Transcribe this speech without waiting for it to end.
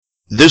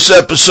This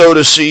episode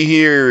of See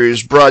Here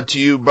is brought to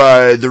you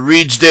by the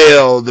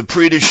Reedsdale, the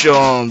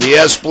Predeshon, the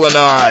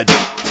Esplanade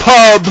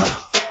Pub.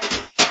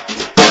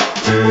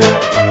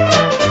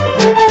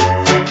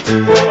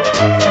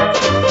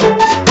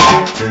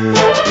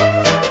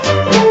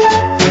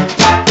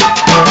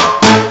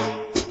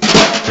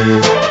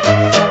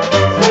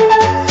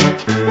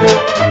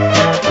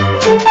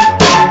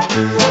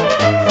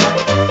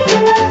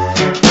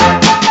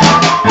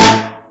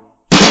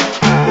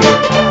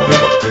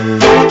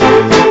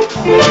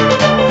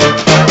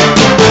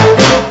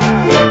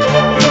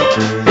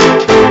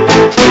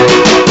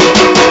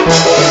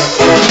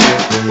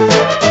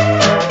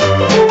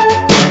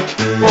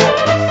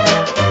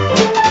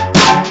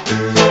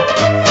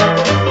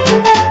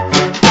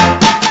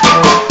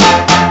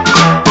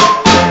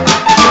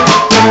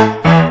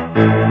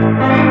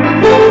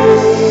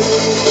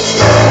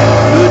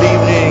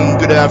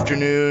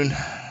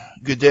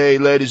 Good day,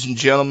 ladies and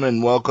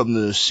gentlemen. Welcome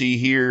to See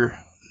Here,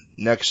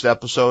 next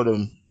episode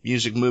of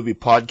Music Movie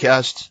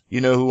Podcast.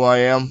 You know who I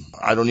am.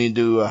 I don't need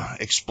to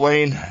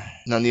explain.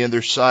 And on the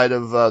other side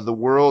of the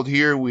world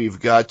here, we've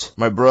got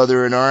my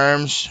brother in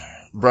arms,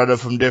 brother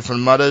from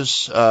different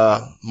mothers,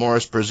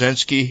 Morris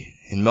Brzezinski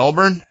in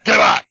Melbourne.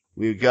 Come on!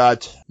 We've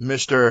got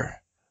Mr.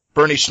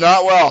 Bernie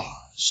Snotwell,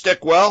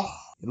 Stickwell,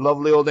 in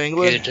lovely old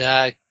England.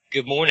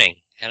 Good morning.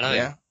 Hello.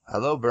 Yeah.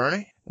 Hello,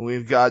 Bernie. And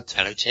we've got...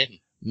 Hello, Tim.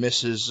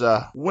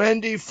 Mrs.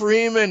 Wendy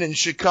Freeman in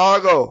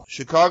Chicago.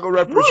 Chicago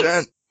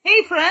represent.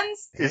 Hey,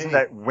 friends. Isn't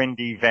that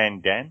Wendy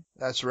Van Dam?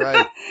 That's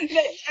right.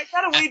 I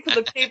gotta wait for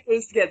the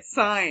papers to get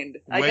signed.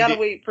 I gotta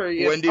wait for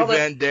you. Wendy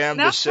Van Dam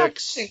the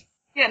sixth.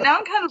 Yeah, now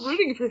I'm kind of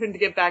rooting for him to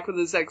get back with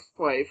his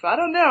ex-wife. I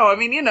don't know. I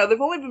mean, they've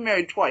only been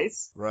married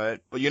twice. Right.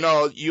 But,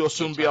 you'll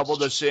soon be able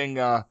to sing,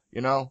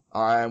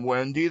 I'm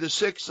Wendy the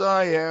sixth,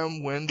 I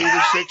am. Wendy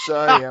the sixth,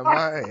 I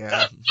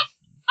am.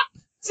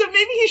 So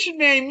maybe he should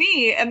marry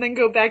me and then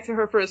go back to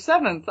her for a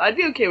seventh. I'd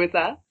be okay with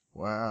that.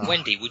 Wow.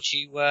 Wendy, would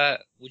you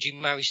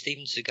marry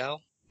Steven Seagal?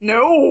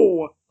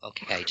 No.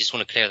 Okay, just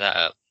want to clear that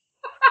up.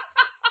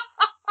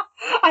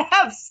 I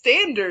have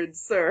standards,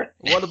 sir.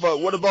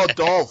 What about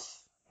Dolph?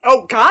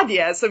 Oh God,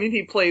 yes. I mean,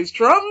 he plays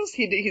drums.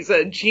 He's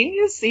a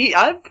genius.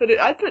 I put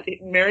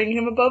marrying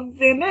him above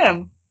Van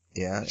Damme.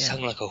 Yeah. He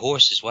sounded like a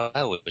horse as well,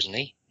 wasn't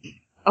he?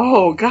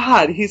 Oh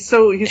God, he's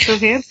so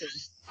handsome.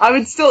 I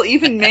would still,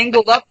 even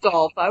mangled up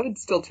Dolph, I would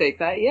still take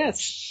that,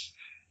 yes.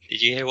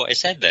 Did you hear what I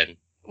said then?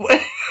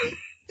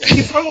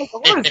 He's from a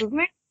horse, isn't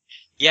he?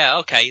 Yeah,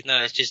 okay.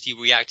 No, it's just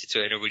you reacted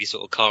to it in a really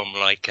sort of calm,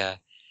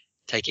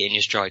 take it in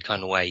your stride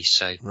kind of way,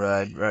 so.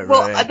 Right.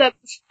 Well, that's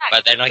facts.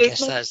 But then I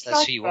guess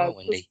that's who you are,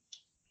 Wendy.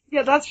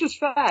 Yeah, that's just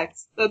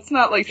facts. That's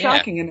not,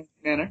 shocking in any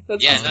manner.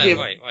 That's just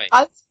right.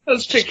 I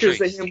those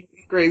pictures of him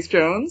with Grace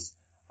Jones.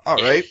 All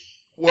right.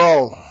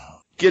 Well,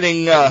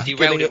 getting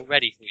derailed it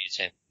already for you,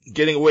 Tim.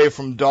 Getting away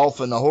from Dolph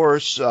and the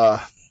horse,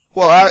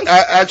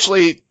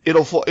 actually,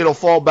 it'll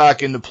fall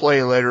back into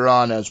play later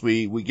on as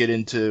we get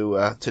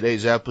into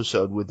today's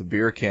episode with the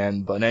beer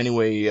can. But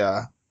anyway,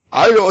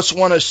 I just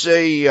want to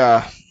say,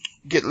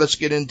 let's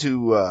get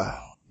into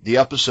the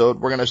episode.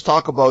 We're going to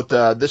talk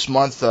about this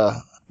month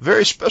a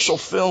very special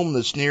film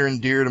that's near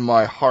and dear to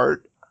my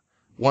heart,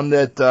 one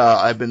that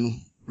I've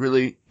been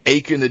really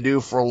aching to do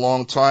for a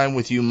long time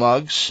with you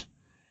mugs,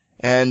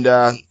 and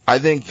I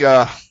think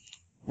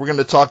we're going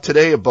to talk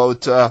today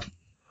about a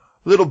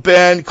little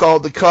band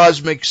called the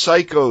Cosmic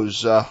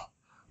Psychos,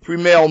 three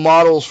male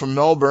models from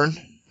Melbourne,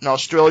 and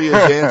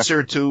Australia's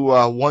answer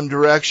to One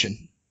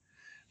Direction.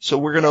 So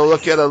we're going to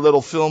look at a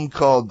little film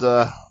called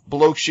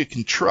Blokes You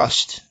Can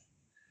Trust.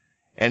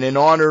 And in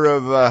honor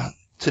of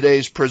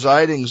today's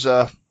presidings,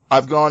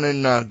 I've gone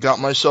and got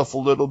myself a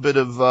little bit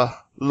of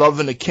love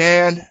in a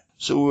can.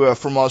 So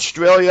from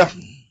Australia,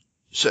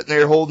 sitting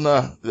there holding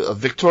a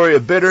Victoria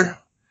Bitter.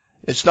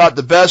 It's not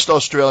the best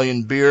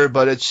Australian beer,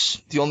 but it's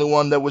the only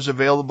one that was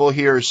available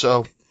here.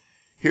 So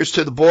here's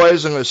to the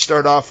boys. I'm going to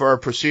start off our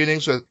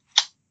proceedings with,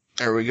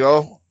 there we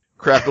go.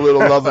 Crack a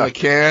little love in a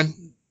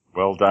can.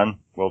 Well done,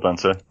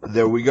 sir.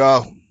 There we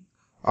go.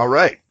 All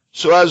right.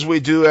 So as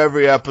we do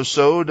every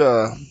episode,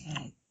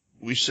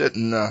 we sit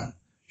and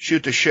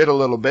shoot the shit a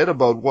little bit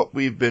about what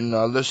we've been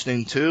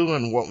listening to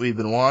and what we've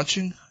been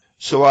watching.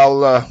 So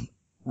I'll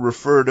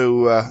refer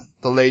to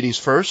the ladies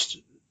first.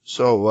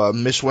 So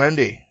Miss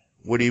Wendy,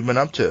 what have you been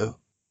up to?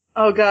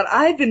 Oh God,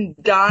 I've been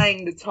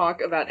dying to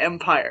talk about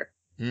Empire.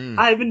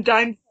 I've been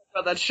dying to talk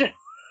about that show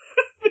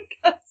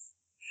because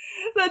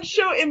that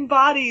show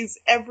embodies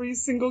every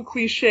single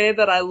cliche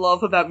that I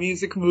love about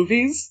music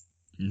movies.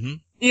 Mm-hmm.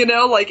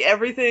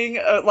 Everything,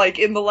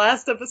 in the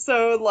last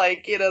episode,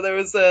 there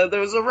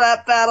was a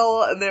rap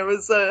battle and there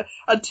was a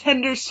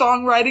tender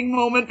songwriting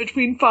moment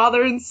between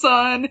father and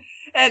son.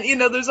 And,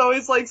 there's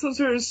always some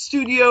sort of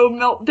studio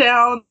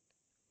meltdown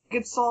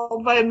gets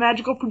solved by a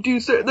magical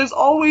producer. There's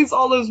always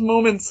all those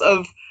moments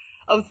of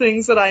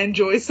things that I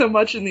enjoy so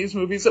much in these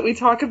movies that we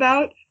talk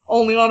about,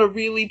 only on a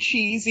really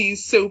cheesy,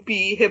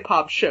 soapy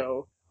hip-hop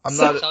show. I've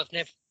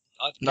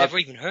never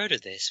even heard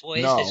of this. What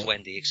is this,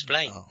 Wendy?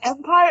 Explain. No.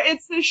 Empire,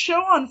 it's this show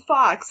on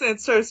Fox, and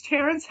it stars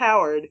Terrence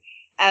Howard,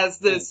 as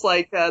this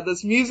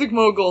this music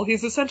mogul.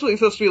 He's essentially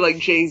supposed to be like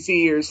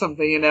Jay-Z or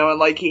something, and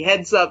like he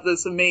heads up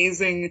this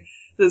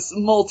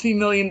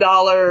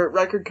multi-million-dollar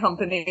record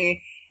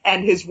company,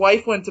 and his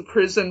wife went to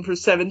prison for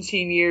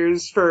 17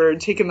 years for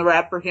taking the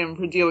rap for him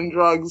for dealing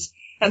drugs,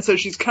 and so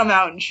she's come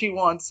out and she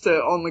wants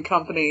to own the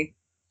company.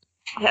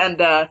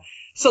 And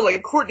so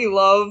Courtney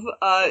Love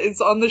is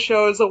on the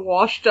show as a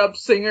washed up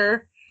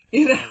singer,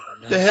 The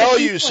hell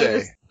you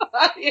say?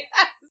 Yeah.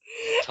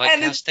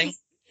 Typecasting?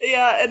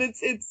 And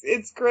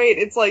it's great.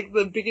 It's like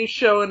the biggest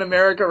show in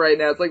America right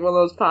now. It's like one of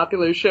those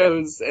popular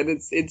shows, and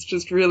it's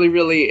just really,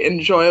 really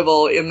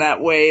enjoyable in that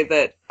way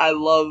that I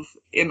love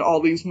in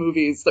all these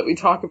movies that we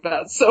talk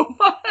about so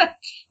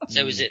much.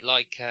 So is it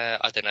like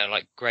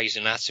Grey's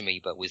Anatomy,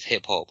 but with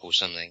hip hop or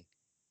something?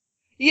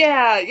 Yeah,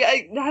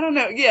 I don't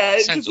know. Yeah,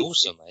 Sounds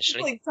awesome,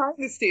 actually. It's like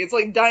Dynasty. It's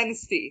like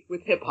Dynasty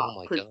with hip hop.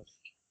 Oh my god.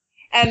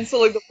 And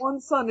so, the one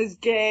son is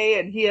gay,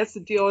 and he has to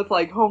deal with,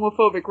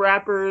 homophobic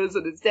rappers,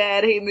 and his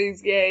dad hating that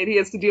he's gay, and he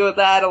has to deal with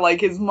that, and,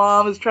 his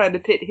mom is trying to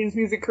pit his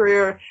music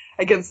career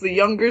against the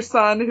younger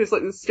son, who's,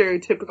 this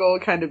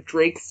stereotypical kind of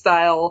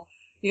Drake-style,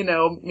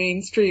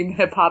 mainstream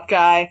hip-hop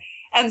guy.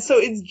 And so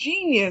it's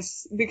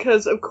genius,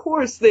 because, of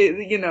course,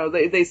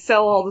 they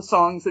sell all the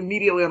songs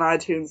immediately on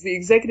iTunes. The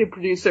executive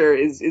producer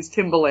is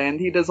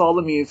Timbaland. He does all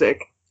the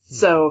music.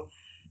 So...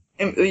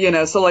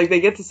 they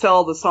get to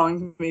sell the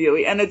songs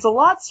immediately. And it's a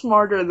lot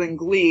smarter than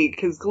Glee,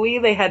 because Glee,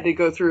 they had to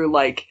go through,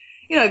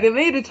 they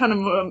made a ton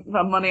of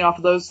money off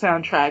of those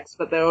soundtracks,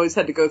 but they always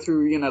had to go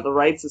through, the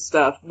rights of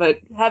stuff. But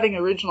having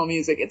original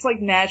music, it's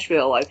like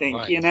Nashville, I think,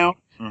 right.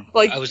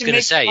 I was going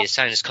to say, it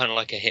sounds kind of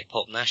like a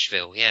hip-hop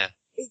Nashville, yeah.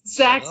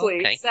 Exactly,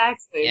 okay.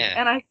 exactly. Yeah.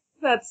 And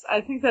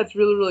I think that's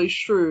really, really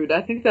shrewd.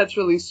 I think that's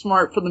really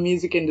smart for the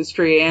music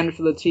industry and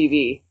for the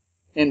TV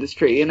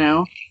industry,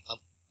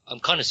 I'm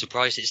kind of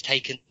surprised it's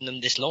taken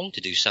them this long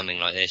to do something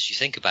like this. You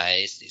think about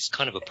it, it's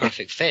kind of a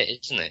perfect fit,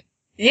 isn't it?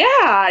 Yeah.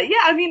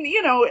 I mean,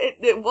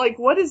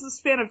 what is the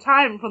span of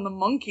time from the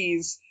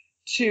Monkees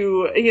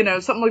to,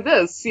 something like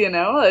this,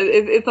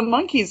 If the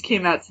Monkees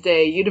came out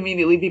today, you'd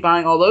immediately be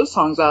buying all those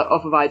songs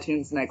off of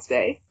iTunes the next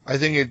day. I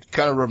think it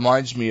kind of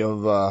reminds me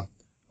of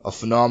a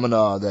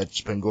phenomena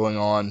that's been going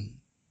on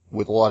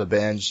with a lot of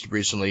bands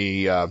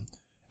recently,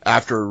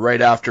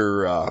 right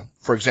after,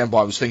 for example,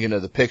 I was thinking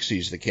of the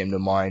Pixies that came to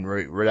mind.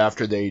 Right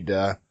after they'd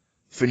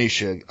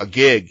finish a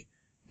gig,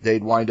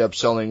 they'd wind up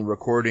selling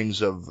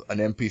recordings of an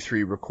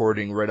MP3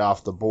 recording right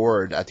off the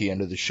board at the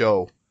end of the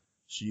show.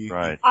 So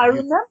I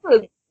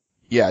remember.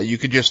 Yeah, you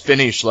could just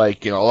finish,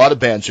 a lot of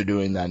bands are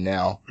doing that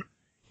now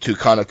to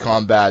kind of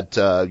combat,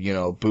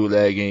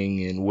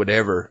 bootlegging and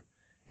whatever.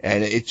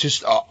 And it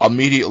just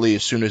immediately,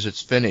 as soon as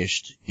it's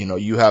finished,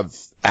 you have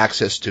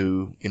access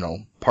to,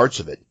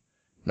 parts of it.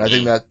 And I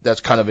think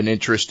that's kind of an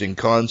interesting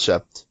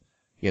concept,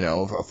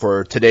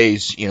 for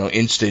today's,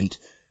 instant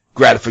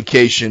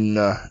gratification,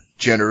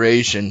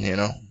 generation,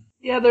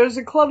 Yeah, there's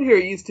a club here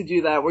that used to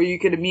do that, where you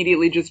could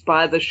immediately just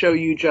buy the show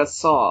you just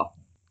saw.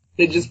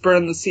 They just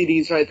burn the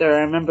CDs right there.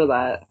 I remember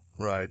that.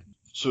 Right.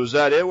 So is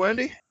that it,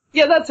 Wendy?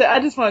 Yeah, that's it. I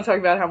just want to talk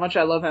about how much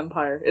I love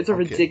Empire. It's a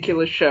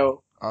ridiculous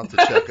show. I'll have to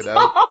check it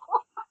out.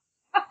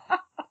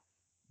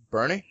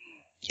 Bernie?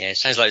 Yeah, it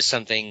sounds like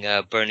something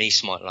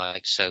Bernice might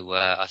like, so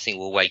I think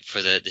we'll wait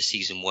for the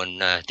season 1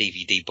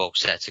 DVD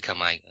box set to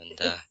come out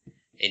and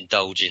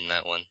indulge in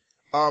that one.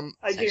 Sounds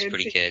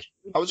pretty good.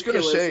 I was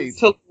gonna say,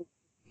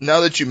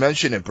 now that you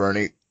mention it,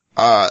 Bernie,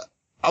 I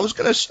was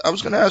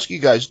gonna ask you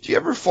guys, do you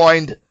ever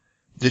find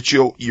that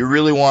you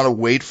really want to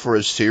wait for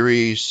a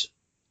series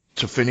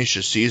to finish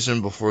a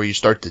season before you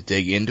start to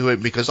dig into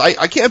it? Because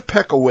I can't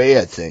peck away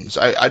at things.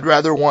 I'd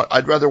rather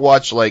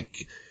watch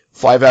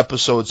 5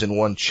 episodes in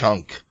one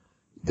chunk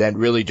than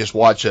really just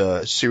watch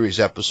a series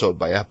episode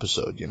by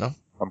episode,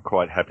 I'm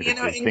quite happy to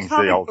do things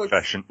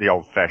the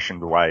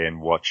old-fashioned way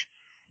and watch,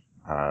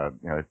 I'll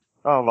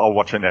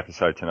watch an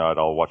episode tonight,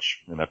 I'll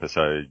watch an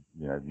episode,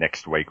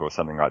 next week or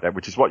something like that,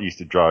 which is what used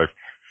to drive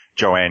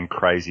Joanne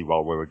crazy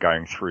while we were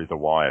going through The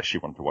Wire. She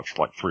wanted to watch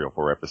 3 or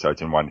 4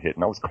 episodes in one hit,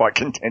 and I was quite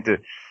content to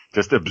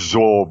just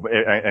absorb,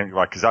 and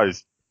cause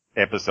those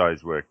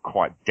episodes were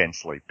quite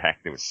densely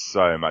packed. There was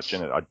so much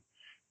in it. I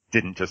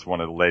didn't just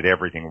want to let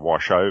everything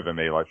wash over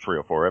me 3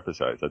 or 4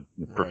 episodes. I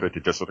preferred to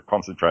just sort of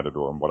concentrate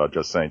on what I'd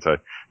just seen. So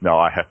no,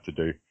 I have to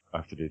do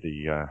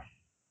the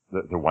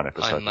one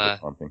episode at a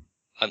time thing.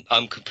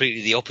 I'm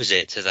completely the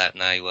opposite to that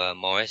now,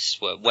 Morris.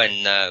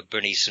 When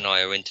Bernice and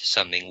I are into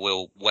something,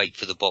 we'll wait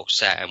for the box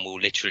set and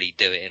we'll literally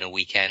do it in a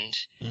weekend.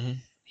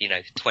 Mm-hmm.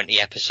 20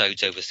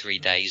 episodes over 3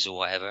 days or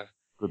whatever.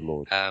 Good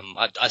Lord.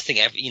 I think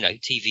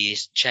TV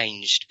has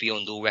changed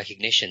beyond all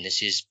recognition.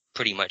 This is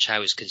pretty much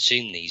how it's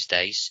consumed these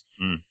days.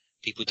 Mm.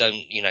 People don't,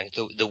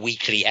 the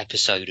weekly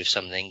episode of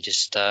something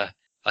just, I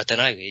don't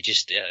know, it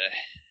just,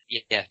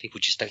 people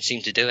just don't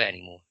seem to do it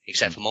anymore,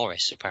 except for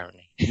Morris,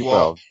 apparently.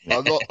 Well,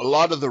 a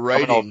lot of the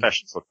writing. I'm an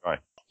old-fashioned sort of guy.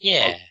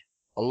 Yeah.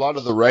 A lot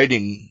of the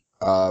writing,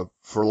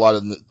 for a lot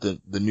of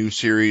the new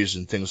series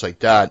and things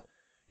like that,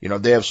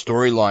 they have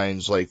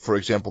storylines for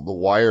example, The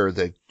Wire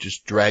that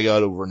just drag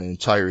out over an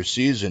entire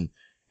season.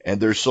 and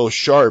they're so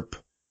sharp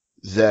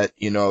that,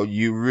 you know,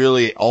 you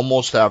really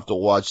almost have to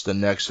watch the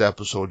next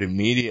episode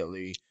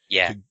immediately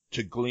Yeah.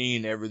 to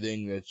glean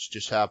everything that's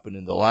just happened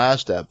in the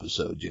last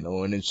episode, you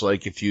know. And it's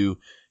like if you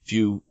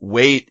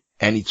wait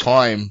any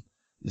time,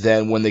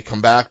 then when they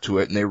come back to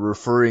it and they're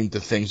referring to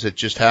things that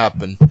just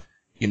happened,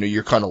 you know,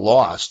 you're kind of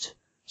lost.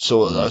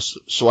 So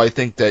so I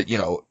think that, you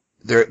know,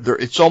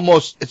 it's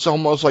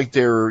almost like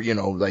they're, you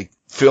know, like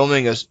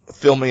filming an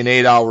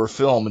 8-hour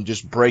film and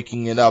just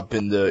breaking it up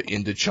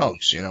into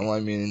chunks, you know. I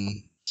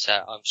mean, so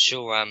I'm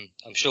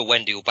sure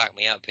Wendy will back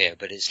me up here,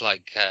 but it's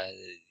like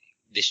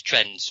this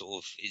trend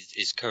sort of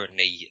is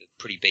currently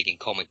pretty big in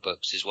comic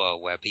books as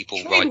well, where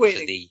people write for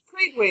the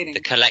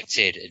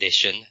collected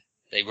edition.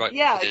 They write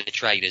for the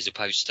trade as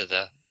opposed to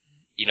the,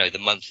 you know, the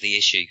monthly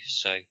issue.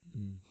 So,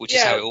 which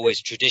is how it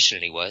always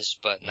traditionally was,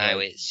 but now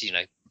it's, you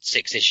know,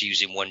 6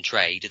 issues in one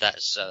trade.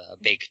 That's a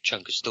big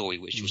chunk of story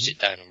which you'll sit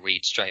down and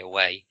read straight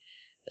away,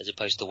 as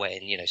opposed to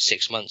waiting, you know,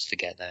 6 months to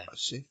get there. I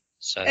see.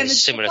 So it's a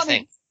similar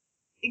thing.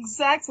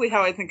 Exactly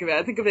how I think of it.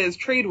 I think of it as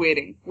trade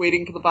waiting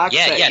for the box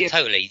set. Yeah,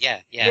 totally.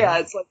 Yeah. Yeah,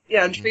 it's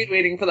like, trade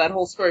waiting for that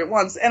whole story at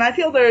once. And I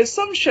feel there are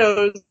some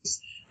shows,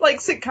 like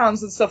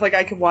sitcoms and stuff, like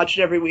I could watch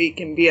it every week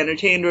and be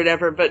entertained or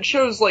whatever, but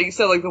shows like you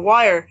said, like The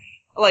Wire,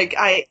 like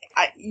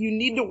you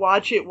need to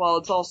watch it while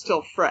it's all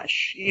still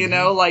fresh, you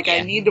know? Like I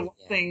need to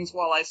watch things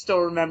while I still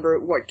remember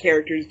what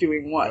character's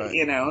doing what,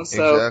 you know?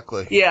 So,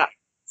 exactly. Yeah,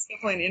 it's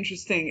definitely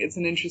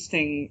an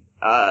interesting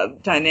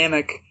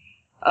dynamic.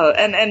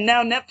 And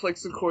now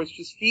Netflix, of course,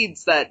 just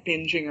feeds that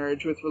binging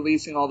urge with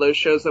releasing all those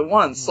shows at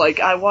once. Like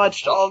I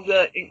watched all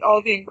the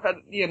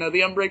incredible, you know,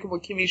 the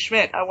Unbreakable Kimmy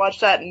Schmidt. I watched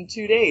that in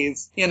 2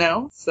 days, you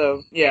know.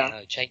 So yeah.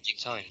 No, changing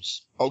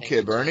times. Okay,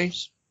 Bernie,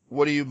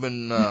 what have you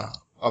been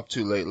up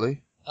to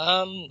lately?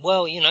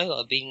 Well, you know,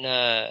 I've been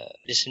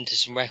listening to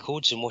some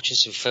records and watching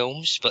some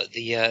films, but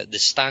the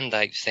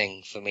standout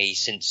thing for me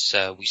since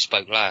we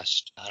spoke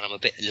last, and I'm a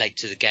bit late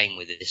to the game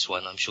with this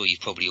one, I'm sure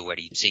you've probably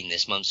already seen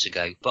this months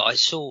ago, but I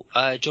saw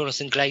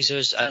Jonathan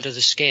Glazer's Under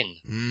the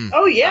Skin.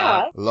 Oh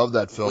yeah, love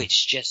that film.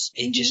 Which just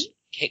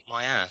kicked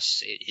my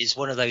ass. It is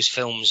one of those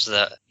films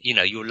that, you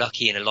know, you're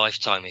lucky in a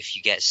lifetime if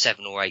you get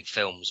 7 or 8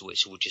 films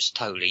which will just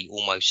totally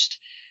almost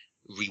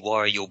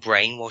rewire your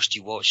brain whilst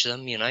you watch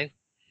them, you know.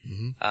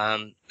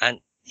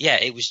 And yeah,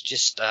 it was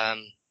just,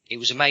 it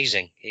was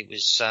amazing. It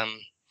was,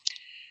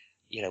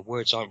 you know,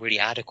 words aren't really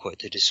adequate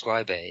to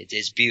describe it. It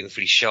is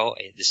beautifully shot.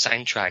 The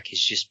soundtrack is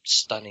just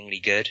stunningly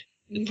good.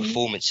 The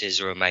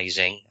performances are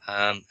amazing.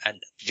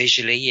 And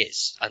visually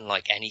it's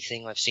unlike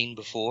anything I've seen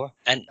before.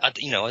 And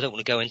you know, I don't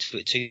want to go into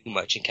it too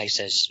much in case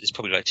there's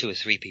probably like 2 or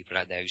 3 people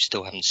out there who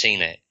still haven't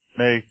seen it.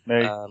 Me.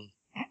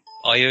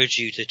 I urge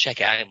you to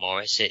check it out,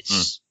 Morris.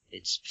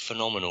 It's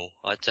phenomenal.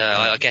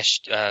 I guess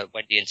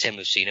Wendy and Tim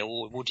have seen it.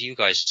 What do you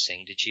guys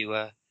think? Did you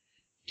rate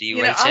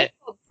it? I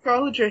thought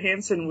Scarlett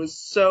Johansson was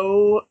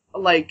so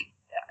like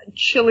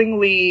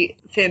chillingly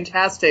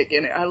fantastic,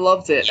 and I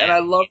loved it. And I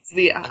loved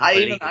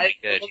I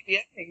loved the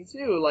ending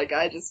too. Like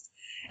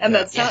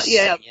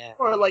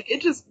or like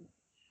it just.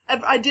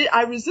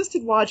 I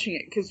resisted watching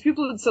it because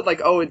people had said like,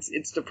 oh,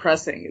 it's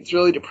depressing. It's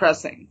really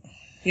depressing.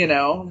 You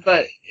know,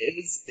 but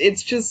it's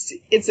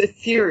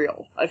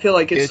ethereal. I feel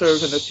like it's sort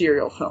of an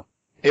ethereal film.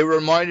 It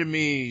reminded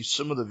me,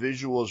 some of the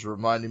visuals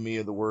reminded me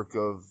of the work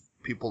of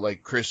people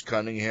like Chris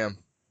Cunningham,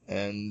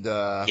 and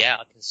yeah,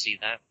 I can see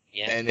that.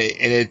 Yeah, and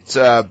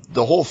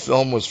the whole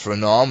film was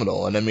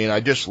phenomenal, and I mean, I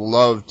just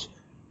loved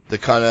the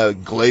kind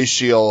of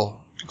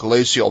glacial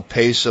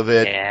pace of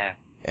it,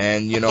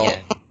 and you know,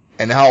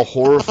 and how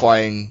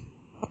horrifying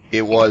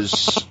it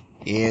was.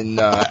 In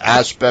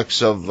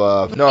aspects of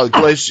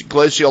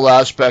glacial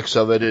aspects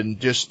of it, and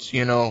just,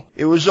 you know,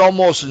 it was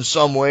almost in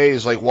some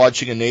ways like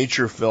watching a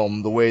nature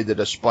film, the way that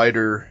a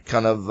spider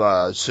kind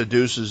of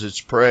seduces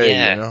its prey,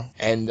 you know.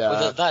 And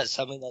that's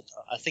something that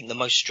I think the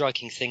most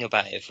striking thing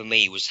about it for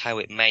me was how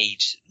it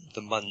made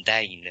the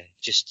mundane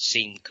just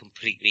seem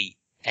completely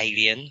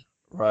alien,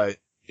 right?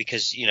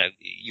 Because, you know,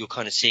 you're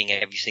kind of seeing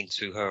everything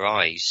through her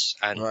eyes,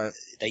 and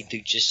they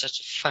do just such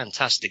a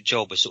fantastic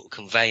job of sort of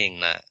conveying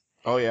that.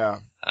 Oh yeah.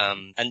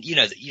 And you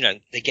know,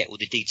 they get all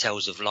the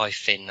details of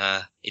life in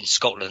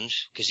Scotland,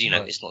 because, you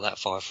know, it's not that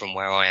far from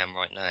where I am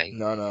right now.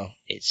 No.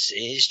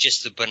 It's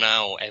just the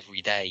banal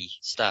everyday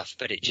stuff,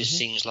 but it just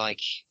seems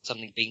like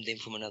something beamed in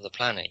from another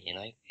planet, you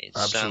know? It's,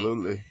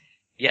 absolutely.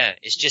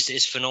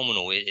 It's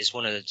phenomenal. It's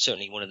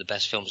certainly one of the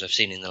best films I've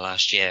seen in the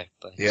last year.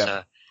 But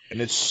and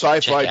it's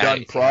sci-fi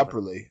done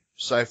properly.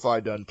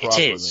 It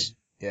is.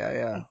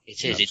 Yeah.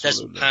 It is. Absolutely. It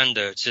doesn't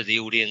pander to the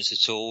audience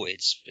at all.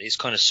 It's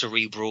kind of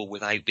cerebral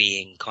without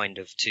being kind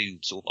of too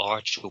sort of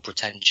arch or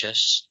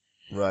pretentious.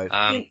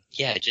 Right.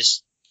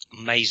 Just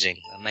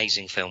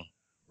amazing film.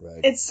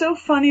 Right. It's so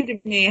funny to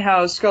me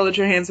how Scarlett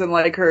Johansson,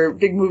 like her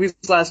big movies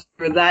last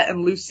year, that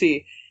and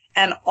Lucy,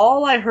 and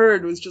all I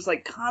heard was just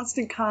like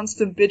constant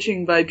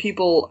bitching by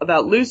people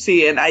about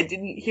Lucy, and I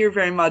didn't hear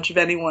very much of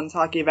anyone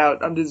talking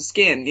about Under the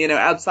Skin, you know,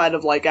 outside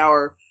of like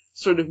our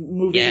sort of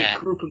movie Yeah.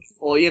 group of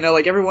people. You know,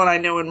 like everyone I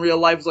know in real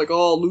life is like,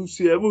 oh,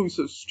 Lucy, that movie's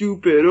so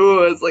stupid.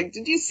 Oh, it's like,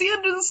 did you see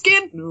Under the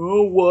Skin?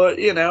 No, what?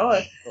 You know,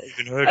 Not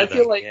even heard I of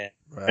feel that, like- yeah.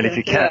 Right. And if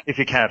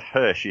you count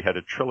her, she had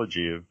a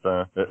trilogy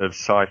of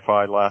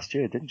sci-fi last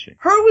year, didn't she?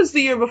 her was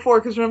the year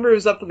before, because remember it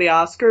was up for the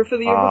Oscar for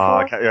the year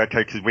before?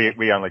 Okay, because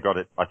we only got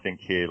it, I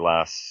think, here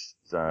last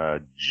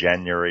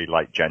January,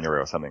 late January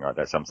or something like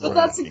that. But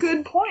that's a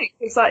good point.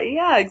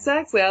 Yeah,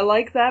 exactly. I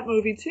like that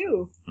movie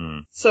too.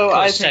 Mm. So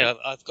I I say, think,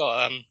 I've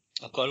got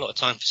a lot of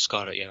time for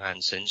Scarlett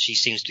Johansson. She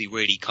seems to be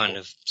really kind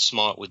of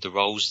smart with the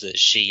roles that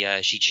she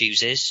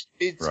chooses.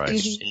 It's, Right.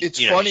 it's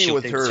You know, funny she'll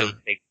with do her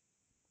some big-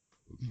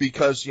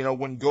 because, you know,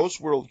 when Ghost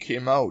World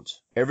came out,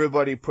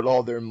 everybody put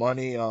all their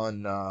money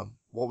on,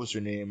 what was her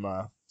name?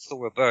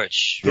 Thora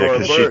Birch. Thora Yeah,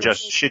 because Birch.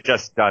 she'd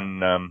just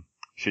done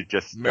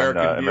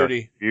American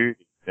Beauty.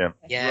 Beauty. Yeah.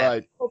 Yeah.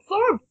 Right, well,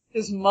 Thora,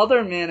 his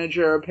mother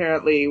manager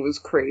apparently was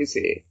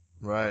crazy.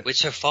 right.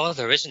 It's her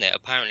father, isn't it?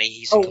 Apparently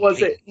he's Oh, a was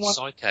complete it?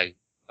 psycho.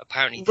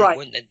 Apparently, Right.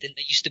 didn't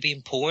they used to be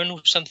in porn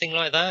or something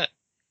like that?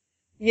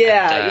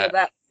 Yeah, And, yeah,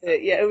 that's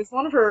it. Yeah, it was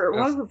one of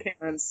her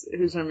parents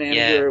who's her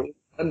manager.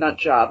 A nut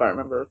job, I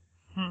remember.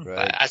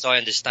 Right. As I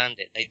understand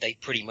it, they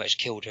pretty much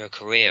killed her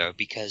career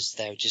because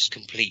they're just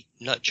complete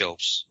nut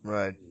jobs.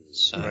 Right.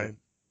 So Right.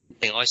 I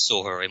think I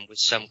saw her in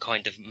was some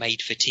kind of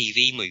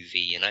made-for-TV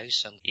movie,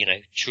 some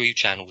True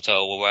Channel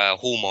or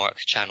Hallmark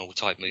Channel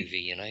type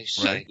movie,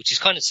 so Right. which is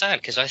kind of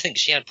sad because I think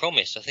she had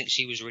promise. I think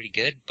she was really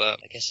good, but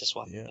I guess that's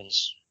what Yeah.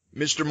 happens.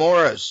 Mr.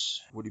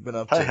 Morris, what have you been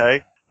up to?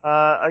 Hey.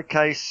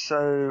 Okay,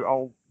 so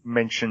I'll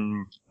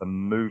mention a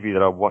movie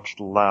that I watched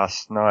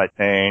last night,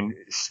 and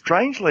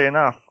strangely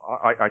enough,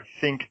 I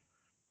think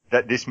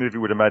that this movie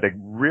would have made a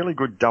really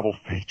good double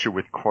feature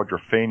with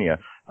Quadrophenia.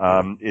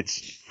 It's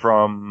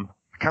from,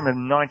 I can't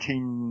remember,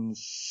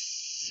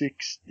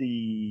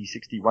 1960,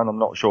 61, I'm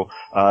not sure.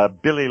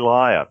 Billy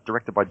Liar,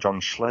 directed by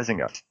John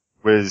Schlesinger,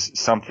 was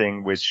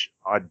something which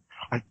I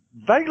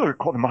vaguely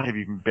recall there might have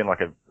even been like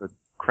a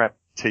crap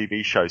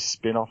TV show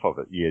spin-off of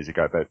it years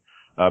ago, but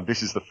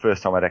this is the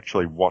first time I'd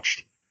actually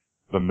watched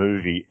the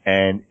movie,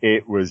 and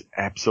it was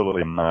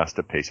absolutely a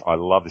masterpiece. I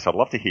love this. I'd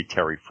love to hear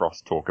Terry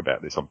Frost talk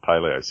about this on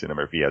Paleo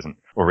Cinema if he hasn't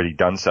already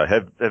done so.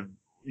 Have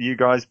you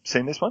guys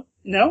seen this one?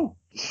 No.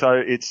 So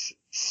it's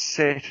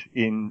set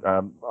in,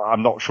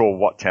 I'm not sure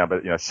what town,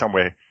 but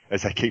somewhere,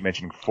 as they keep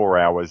mentioning, 4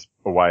 hours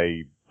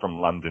away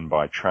from London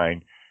by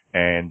train.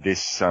 And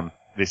this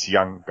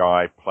young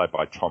guy played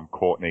by Tom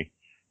Courtenay,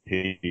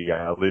 he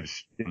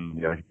lives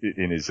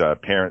in his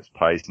parents'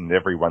 place, and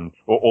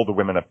all the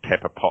women are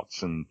Pepper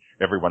Potts, and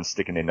everyone's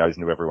sticking their nose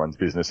into everyone's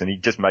business, and he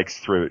just makes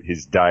through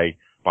his day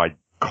by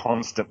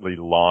constantly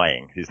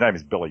lying. His name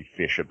is Billy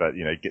Fisher, but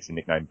he gets the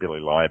nickname Billy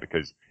Liar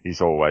because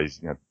he's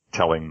always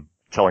telling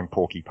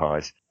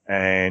porcupines.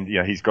 And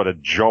he's got a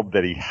job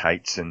that he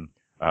hates, and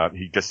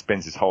he just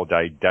spends his whole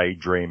day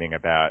daydreaming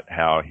about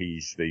how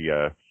he's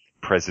the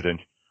president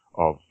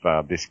of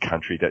this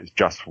country that's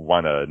just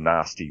won a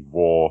nasty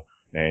war,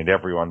 and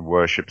everyone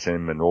worships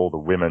him, and all the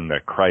women are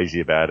crazy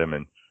about him,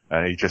 and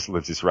he just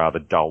lives this rather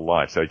dull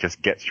life. So he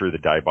just gets through the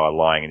day by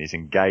lying, and he's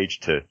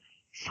engaged to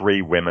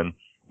 3 women,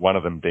 one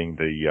of them being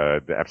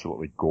the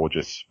absolutely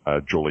gorgeous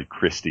Julie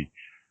Christie.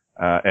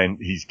 And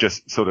he's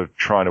just sort of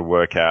trying to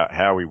work out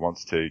how he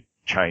wants to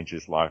change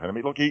his life. And I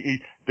mean, look, he's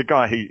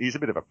a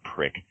bit of a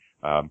prick.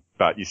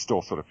 But you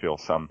still sort of feel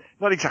some,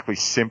 not exactly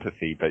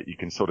sympathy, but you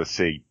can sort of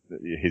see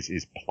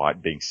his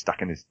plight, being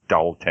stuck in this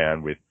dull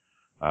town with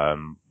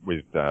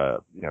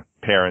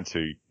parents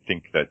who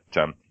think that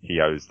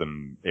he owes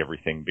them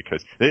everything,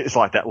 because it's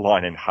like that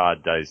line in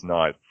Hard Day's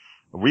Night.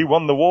 We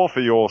won the war for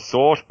your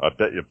sort. I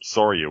bet you're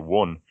sorry you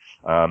won.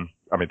 I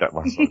mean, that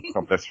one,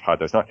 that's Hard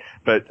Day's Night.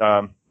 But,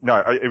 no,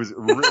 it was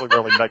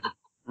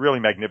really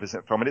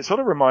magnificent film. And it sort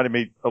of reminded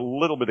me a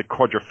little bit of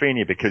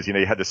Quadrophenia, because, you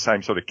had the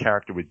same sort of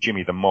character with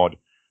Jimmy the Mod,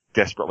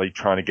 desperately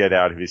trying to get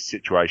out of his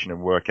situation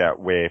and work out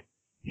where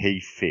he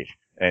fit.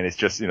 And it's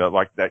just,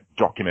 like that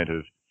document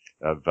of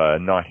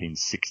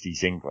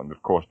 1960s England,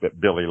 of course, but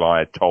Billy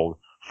Liar told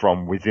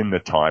from within the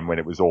time when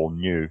it was all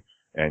new,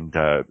 and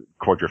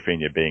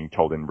Quadrophenia being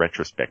told in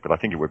retrospect. But I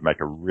think it would make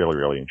a really,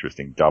 really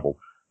interesting double.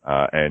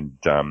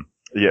 The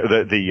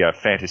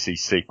fantasy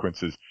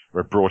sequences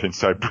were brought in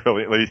so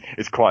brilliantly.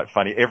 It's quite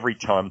funny. Every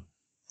time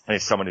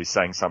there's someone who's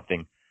saying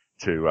something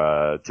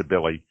to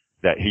Billy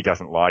that he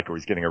doesn't like, or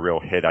he's getting a real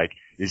headache,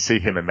 you see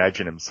him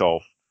imagine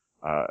himself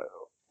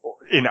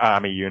in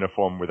army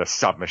uniform with a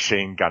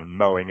submachine gun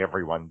mowing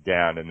everyone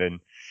down, and then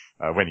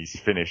when he's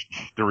finished,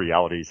 the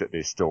reality is that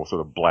they're still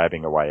sort of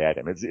blabbing away at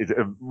him. It's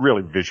a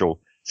really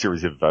visual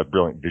series of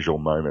brilliant visual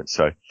moments.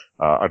 So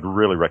I'd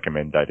really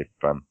recommend that if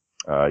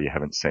you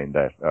haven't seen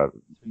that.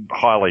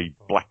 Highly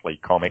blackly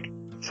comic.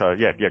 So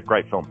yeah,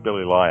 great film,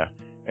 Billy Liar.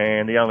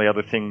 And the only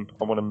other thing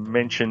I want to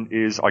mention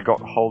is I got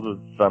hold of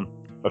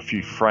a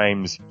few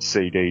Frames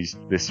CDs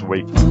this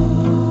week.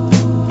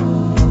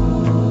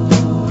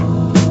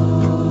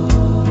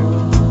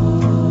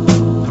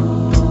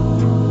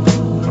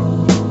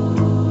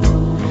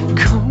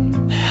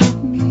 Come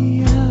help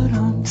me out,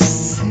 I'm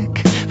sick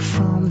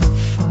from the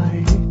fire.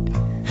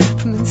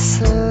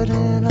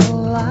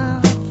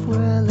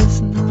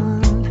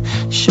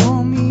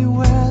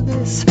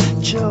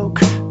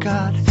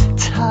 got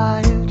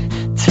tired.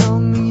 Tell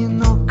me you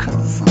know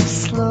 'cause I'm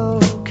slow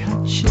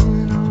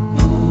catching on.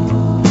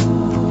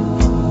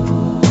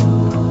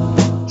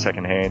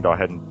 Secondhand, I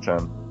hadn't,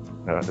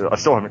 I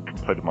still haven't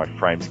completed my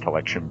Frames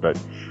collection, but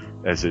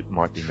as it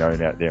might be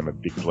known out there, I'm a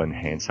big Glenn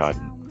Hansard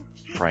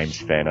Frames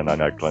fan, and I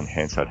know Glenn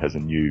Hansard has a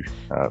new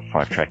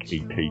 5-track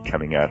EP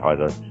coming out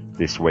either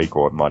this week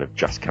or it might have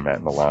just come out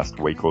in the last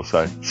week or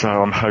so. So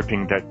I'm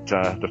hoping that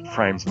the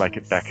Frames make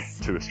it back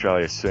to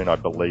Australia soon. I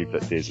believe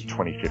that there's a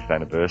 25th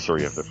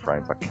anniversary of the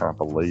Frames. I can't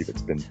believe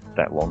it's been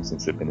that long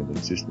since they've been in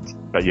existence.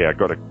 But yeah, I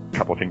got a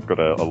couple of things. Got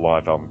a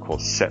live album called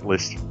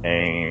Setlist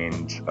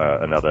and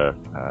another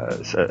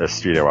a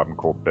studio album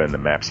called Burn the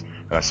Maps.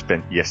 And I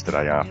spent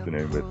yesterday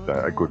afternoon with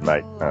a good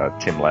mate,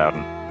 Tim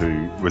Loudon,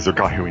 who was the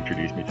guy who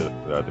introduced me to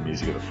the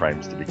music of the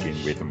Frames to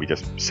begin with, and we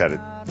just sat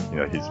at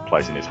his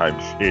place in his home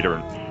theatre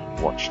and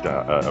watched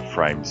a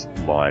Frames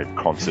live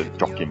concert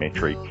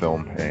documentary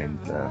film, and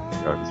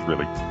I was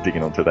really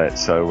digging onto that.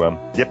 So,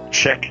 yep,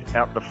 check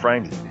out the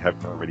Frames if you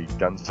haven't already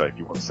done so. If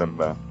you want some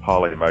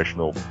highly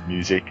emotional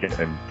music,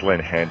 and Glenn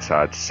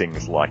Hansard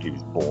sings like he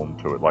was born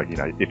to it. Like,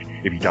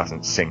 if he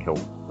doesn't sing, he'll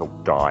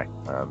die.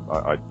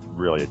 I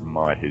really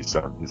admired his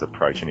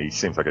approach, and he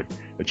seems like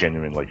a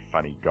genuinely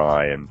funny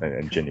guy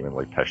and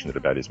genuinely passionate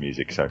about his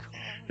music. So,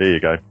 there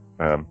you go,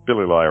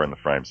 Billy Liar and the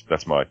Frames.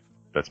 That's my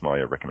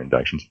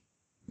recommendations.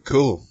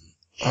 Cool.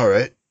 All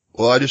right.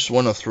 Well, I just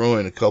want to throw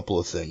in a couple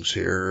of things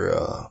here.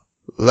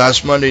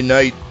 Last Monday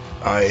night,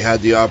 I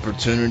had the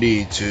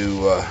opportunity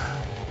to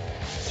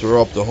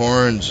throw up the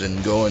horns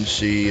and go and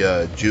see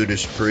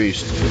Judas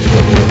Priest.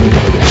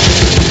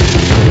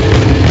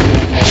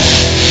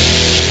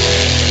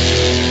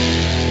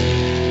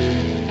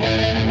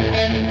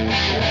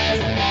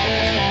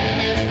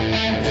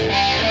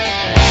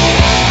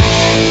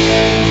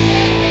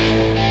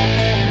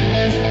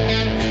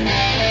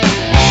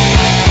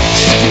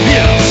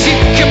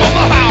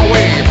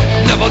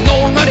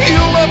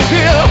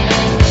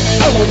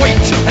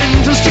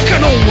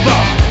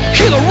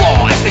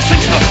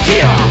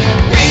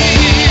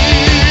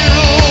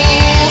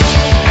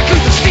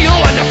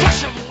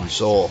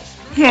 Soul.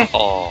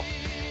 Oh,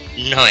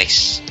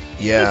 nice.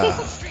 Yeah.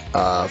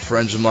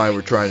 Friends of mine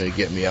were trying to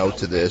get me out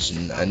to this,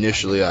 and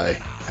initially I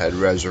had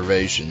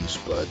reservations,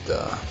 but,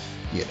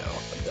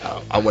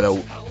 I went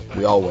out,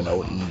 we all went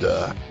out, and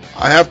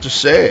I have to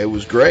say, it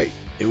was great.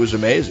 It was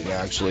amazing,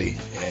 actually,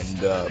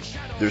 and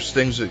there's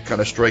things that kind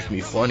of strike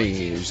me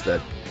funny is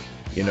that,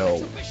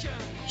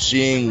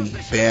 seeing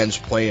bands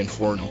play in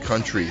foreign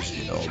countries,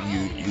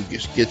 you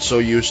just get so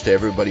used to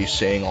everybody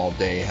saying all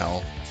day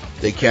how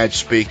they can't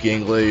speak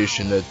English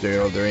and that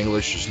their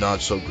English is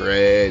not so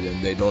great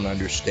and they don't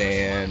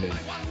understand and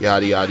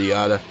yada yada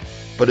yada.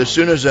 But as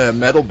soon as a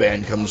metal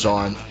band comes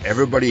on,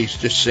 everybody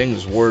just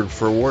sings word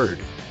for word.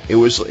 It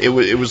was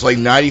like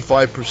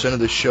 95% of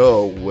the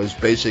show was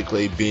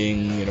basically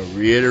being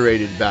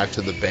reiterated back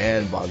to the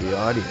band by the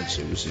audience.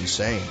 It was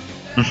insane.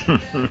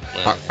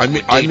 I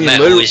mean,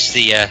 metal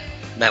literally.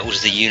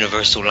 Metal's the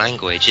universal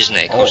language, isn't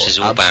it? Of course, there's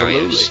all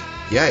barriers.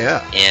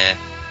 Yeah.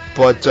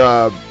 But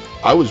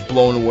I was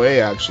blown away,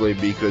 actually,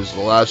 because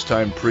the last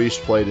time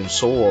Priest played in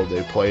Seoul,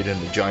 they played in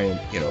the giant,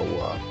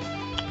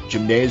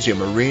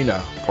 gymnasium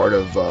arena, part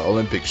of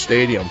Olympic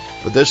Stadium.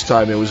 But this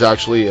time it was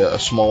actually a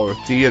smaller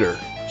theater.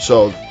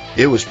 So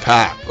it was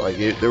packed.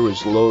 There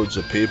was loads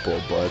of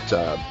people.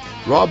 But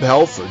Rob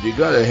Halford, you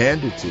got to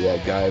hand it to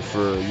that guy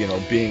for,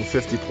 being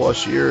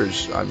 50-plus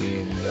years. I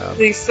mean...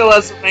 he still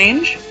has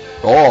range?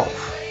 Oh.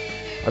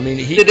 I mean,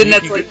 he didn't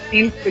have to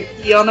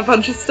key on a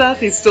bunch of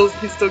stuff. He still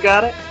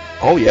got it.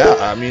 Oh yeah,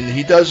 I mean,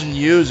 he doesn't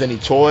use any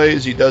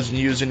toys. He doesn't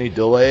use any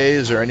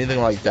delays or anything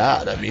like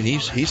that. I mean,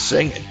 he's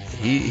singing.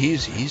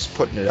 He's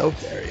putting it out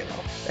there,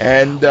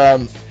 And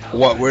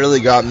what really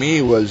got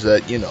me was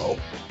that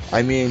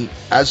I mean,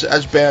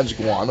 as bands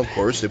go on, of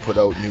course, they put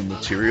out new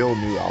material,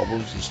 new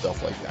albums and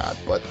stuff like that.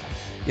 But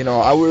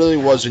I really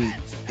wasn't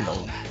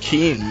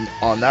keen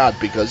on that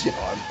because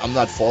I'm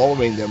not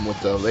following them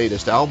with the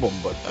latest album.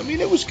 But I mean,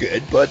 it was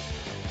good. But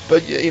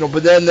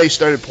then they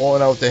started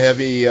pulling out the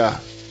heavy.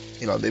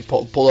 They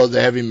pull out the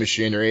heavy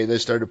machinery. They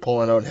started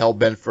pulling out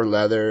Hellbent for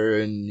Leather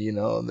and,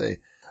 the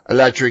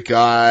Electric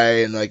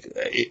Eye. And,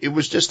 it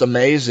was just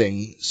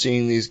amazing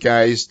seeing these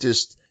guys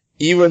just,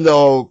 even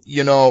though,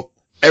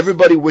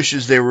 everybody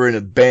wishes they were in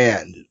a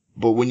band.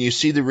 But when you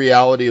see the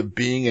reality of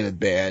being in a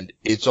band,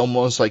 it's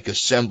almost like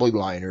assembly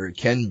line, or it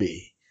can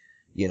be,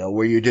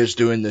 where you're just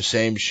doing the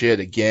same shit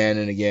again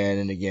and again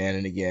and again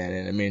and again.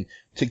 And, I mean,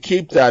 to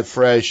keep that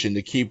fresh and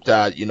to keep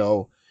that, you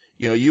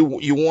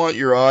want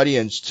your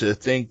audience to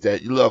think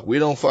that, look, we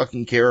don't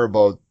fucking care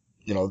about,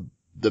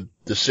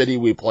 the city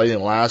we played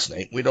in last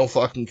night. We don't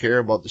fucking care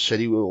about the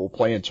city we will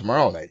play in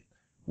tomorrow night.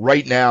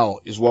 Right now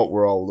is what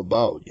we're all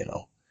about,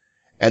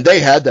 And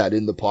they had that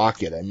in the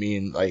pocket. I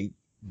mean,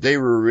 they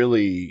were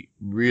really,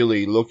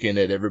 really looking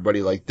at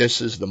everybody like,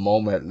 this is the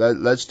moment.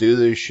 Let's do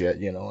this shit,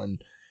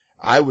 And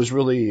I was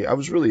really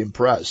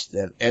impressed.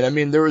 And I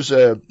mean,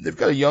 they've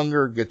got a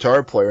younger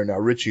guitar player now,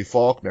 Richie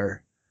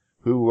Faulkner,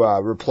 who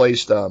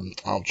replaced I'm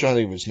trying to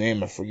think of his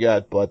name, I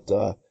forget,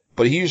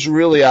 but he's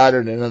really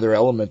added another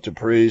element to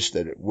Priest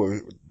that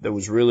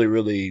was really,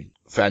 really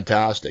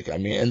fantastic. I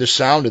mean, and the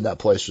sound in that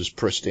place was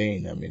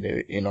pristine. I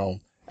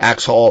mean,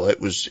 Axe Hall,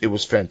 it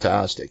was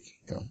fantastic.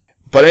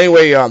 But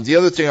anyway, the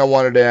other thing I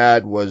wanted to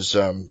add was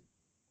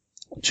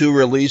 2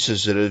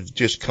 releases that have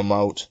just come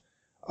out.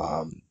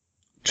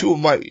 2 of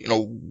my,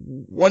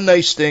 one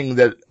nice thing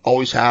that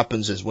always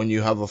happens is when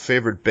you have a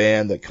favorite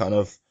band that kind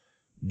of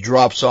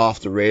drops off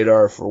the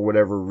radar for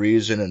whatever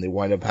reason, and they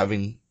wind up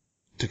having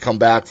to come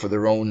back for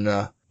their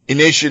own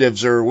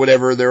initiatives or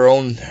whatever, their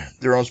own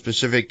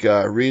specific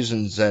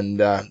reasons, and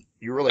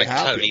you're really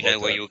happy. I totally know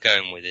where you're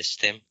going with this,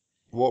 Tim.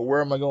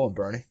 Where am I going,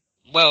 Bernie?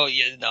 Well,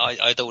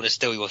 I don't want to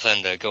steal your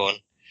thunder. Go on.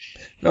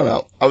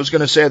 No. I was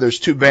going to say there's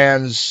 2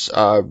 bands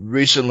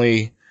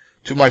recently,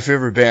 2 of my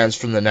favorite bands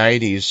from the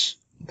 90s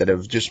that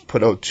have just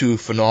put out 2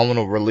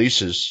 phenomenal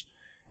releases,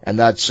 and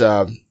that's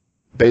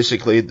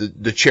basically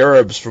the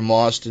Cherubs from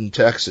Austin,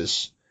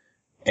 Texas,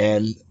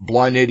 and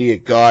Blind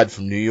Idiot God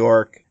from New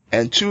York.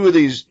 And 2 of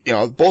these,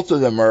 both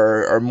of them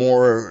are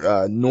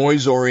more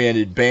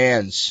noise-oriented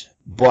bands,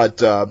 but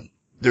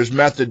there's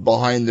method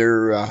behind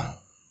their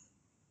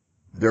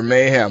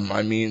mayhem.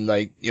 I mean,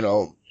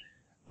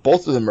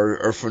 both of them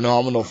are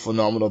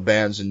phenomenal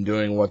bands in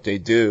doing what they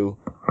do.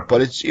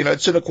 But it's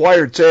an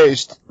acquired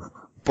taste,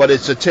 but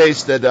it's a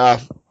taste that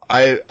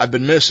I've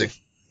been missing.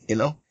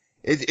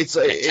 It's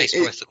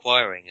worth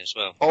acquiring as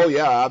well. Oh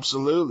yeah,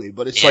 absolutely.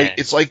 But it's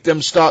like them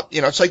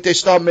it's like they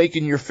stop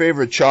making your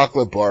favorite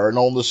chocolate bar, and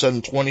all of a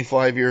sudden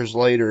 25 years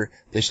later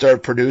they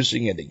start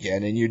producing it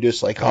again, and you're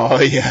just like, oh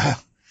yeah.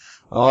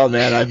 Oh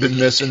man, I've been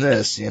missing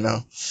this,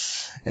 And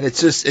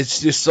it's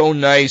just so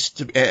nice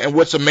and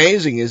what's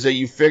amazing is that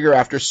you figure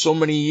after so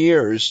many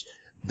years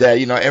that,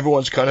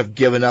 everyone's kind of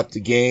given up the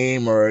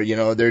game, or,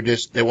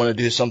 they want to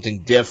do something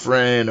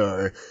different,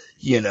 or,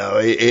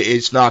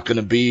 it's not going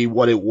to be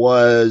what it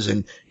was,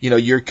 and,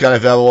 you're kind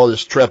of have all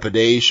this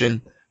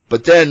trepidation,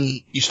 but then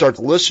you start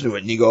to listen to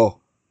it and you go,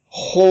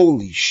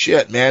 holy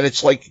shit, man,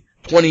 it's like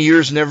 20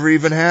 years never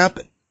even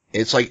happened.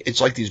 It's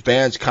like these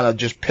bands kind of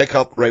just pick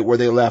up right where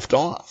they left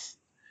off.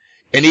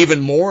 And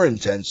even more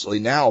intensely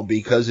now,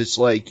 because it's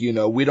like,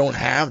 we don't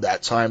have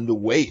that time to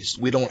waste.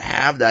 We don't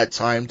have that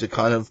time to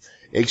kind of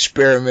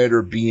experiment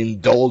or be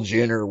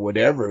indulgent or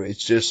whatever.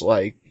 It's just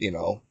like,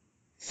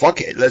 fuck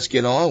it, let's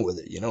get on with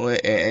it,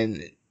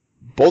 and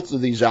both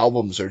of these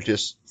albums are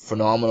just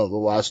phenomenal. The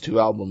last 2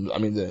 albums, I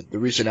mean, the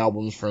recent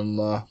albums from,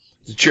 the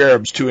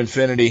Cherubs to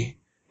Infinity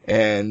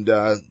and,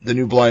 the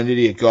new Blind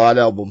Idiot God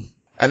album.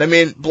 And I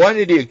mean, Blind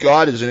Idiot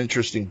God is an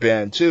interesting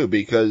band too,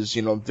 because,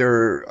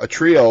 they're a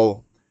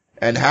trio,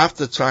 and half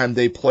the time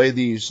they play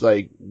these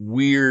like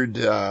weird,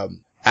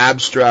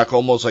 abstract,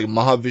 almost like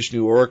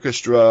Mahavishnu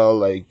Orchestra,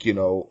 like,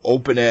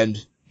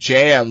 open-end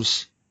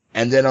jams.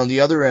 And then on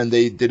the other end,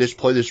 they just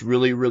play this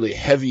really, really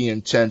heavy,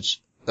 intense,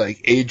 like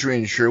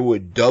Adrian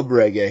Sherwood dub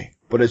reggae.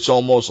 But it's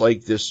almost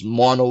like this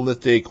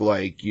monolithic,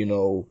 like,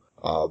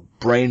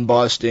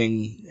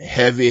 brain-busting,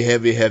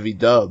 heavy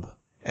dub.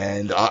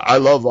 And I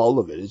love all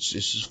of it. It's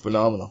just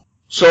phenomenal.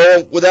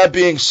 So, with that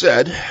being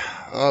said,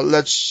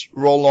 let's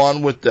roll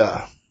on with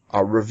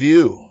our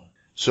review.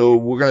 So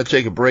we're going to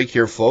take a break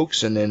here,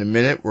 folks, and in a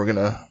minute we're going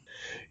to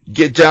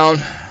get down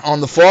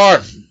on the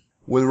farm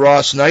with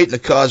Ross Knight and the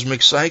Cosmic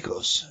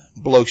Psychos,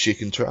 blokes you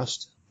can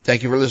trust.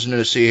 Thank you for listening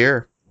to See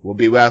Here. We'll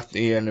be back to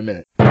you in a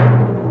minute.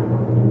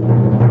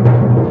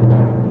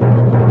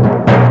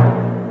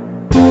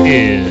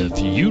 If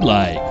you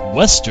like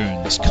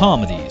westerns,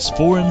 comedies,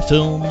 foreign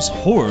films,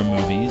 horror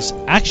movies,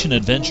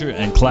 action-adventure,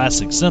 and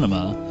classic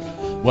cinema,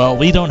 well,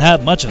 we don't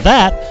have much of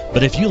that,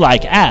 but if you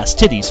like ass,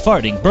 titties,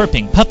 farting,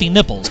 burping, puffy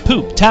nipples,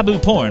 poop, taboo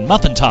porn,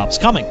 muffin tops,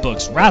 comic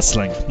books,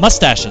 wrestling,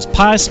 mustaches,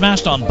 pie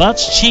smashed on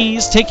butts,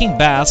 cheese, taking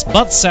baths,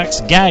 butt sex,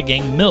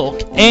 gagging,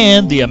 milk,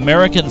 and the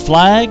American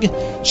flag,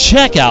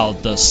 check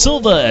out the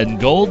Silver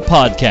and Gold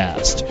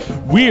podcast.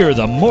 We're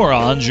the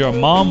morons your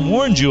mom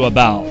warned you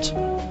about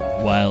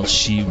while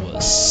she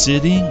was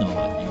sitting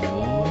on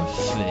your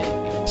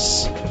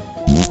face.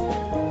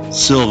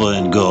 Silver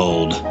and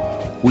Gold.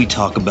 We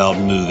talk about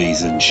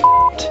movies and shit.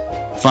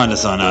 Find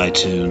us on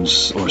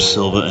iTunes or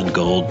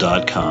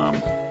silverandgold.com.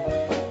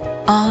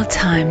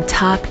 All-time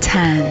top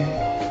 10.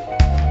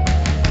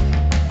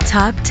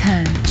 Top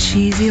 10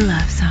 cheesy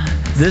love songs.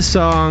 This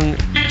song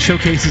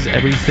showcases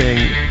everything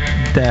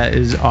that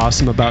is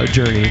awesome about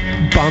Journey.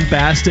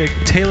 Bombastic,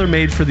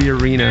 tailor-made for the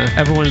arena.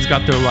 Everyone has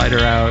got their lighter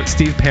out.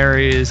 Steve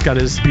Perry has got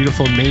his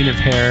beautiful mane of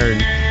hair,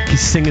 and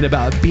he's singing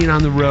about being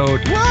on the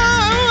road.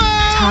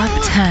 Top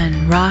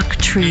 10 rock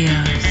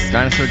trios.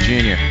 Dinosaur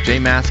Jr., Jay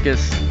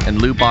Mascis,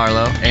 and Lou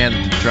Barlow,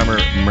 and drummer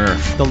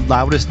Murph. The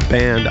loudest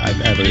band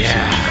I've ever seen,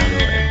 by the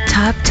way.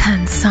 Top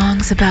 10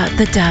 songs about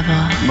the devil.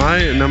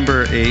 My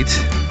number 8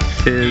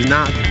 is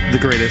not the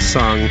greatest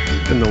song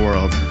in the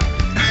world.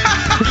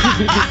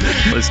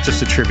 It's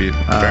just a tribute.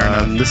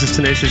 This is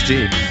Tenacious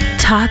D.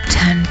 Top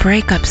 10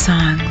 breakup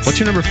songs. What's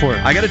your number 4?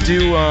 I got to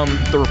do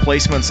The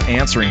Replacement's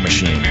Answering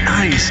Machine.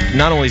 Nice.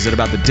 Not only is it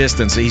about the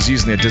distance, he's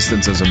using the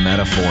distance as a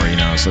metaphor, you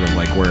know, sort of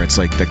like where it's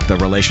like the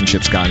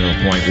relationship's gotten to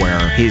a point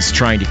where he's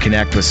trying to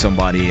connect with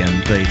somebody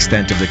and the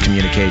extent of the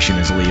communication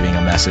is leaving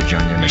a message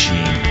on your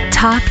machine.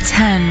 Top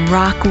 10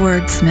 rock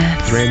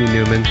wordsmiths. Randy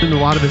Newman. In a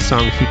lot of his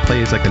songs, he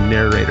plays like a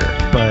narrator,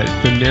 but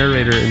the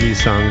narrator in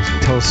these songs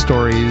tells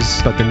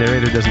stories, but the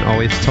narrator doesn't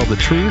always tell the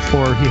truth,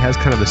 or he has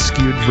kind of a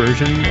skewed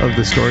version of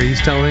the story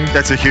he's telling.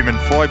 That's a human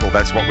foible.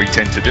 That's what we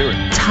tend to do.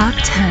 Top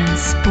 10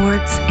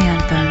 sports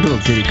anthems. Little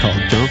ditty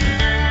called Jump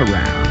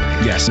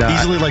Around. Yes,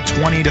 easily like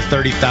 20 to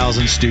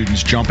 30,000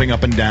 students jumping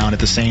up and down at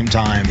the same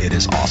time. It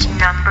is awesome.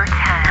 Number 10.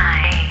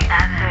 9,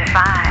 7,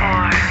 5,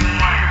 4, 3,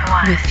 2,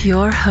 1. With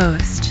your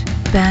host,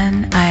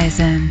 Ben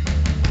Eisen.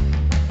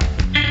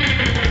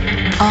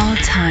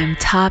 All-time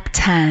top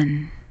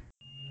 10.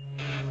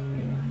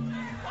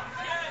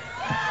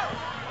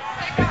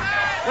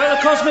 We're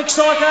the Cosmic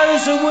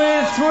Psychos and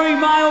we're 3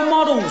 male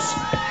models.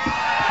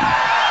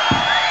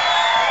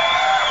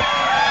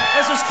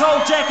 This is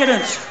Cold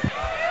Decadence.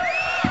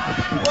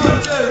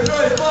 1, 2,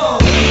 3, 4.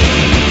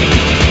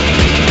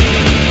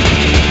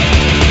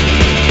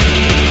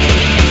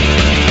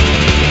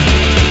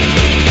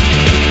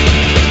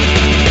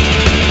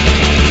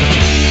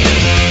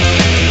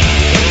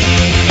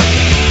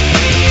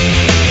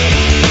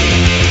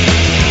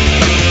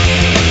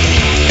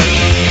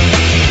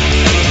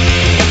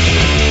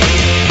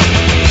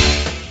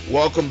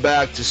 Welcome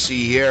back to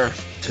See Here.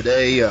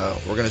 Today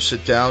we're going to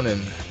sit down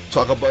and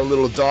talk about a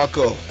little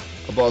doco,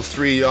 about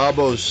 3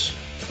 yabos,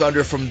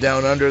 Thunder from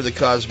Down Under, the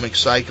Cosmic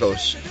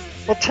Psychos.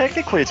 Well,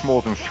 technically it's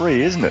more than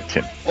 3, isn't it,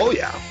 Tim? Oh,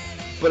 yeah.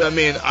 But I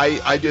mean,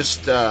 I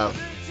just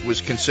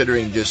was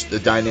considering just the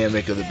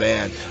dynamic of the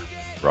band.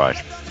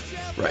 Right.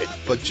 Right.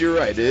 But you're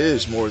right, it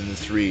is more than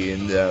 3,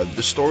 and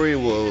the story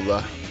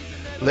will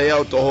lay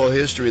out the whole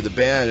history of the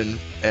band.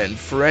 And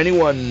for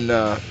anyone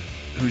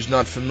who's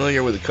not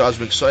familiar with the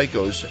Cosmic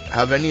Psychos,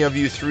 have any of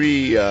you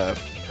 3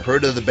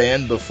 heard of the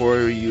band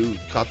before you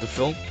caught the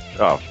film?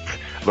 Oh,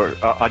 look,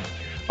 I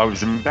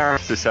was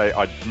embarrassed to say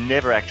I'd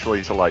never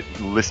actually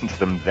listened to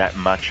them that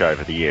much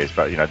over the years,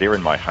 but, you know, they're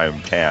in my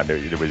hometown.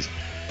 It was,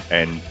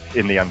 and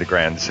in the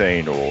underground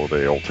scene or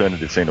the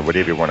alternative scene or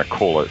whatever you want to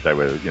call it, they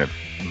were, you know,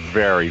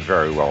 very,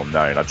 very well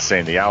known. I'd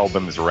seen the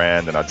albums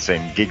around and I'd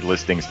seen gig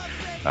listings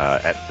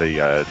at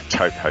the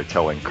Tote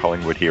Hotel in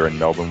Collingwood here in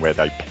Melbourne where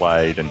they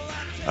played, and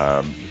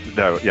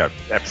they were, yeah,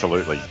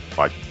 absolutely.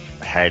 I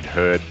had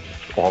heard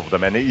of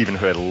them and even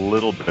heard a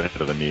little bit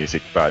of the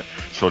music, but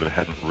sort of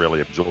hadn't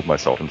really absorbed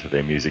myself into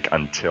their music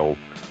until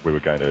we were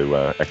going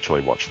to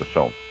actually watch the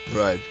film.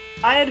 Right.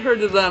 I had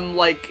heard of them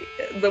like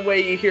the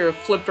way you hear a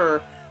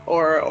Flipper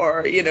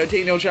or you know,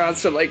 Daniel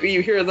Johnston, like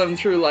you hear them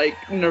through like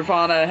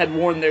Nirvana had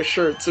worn their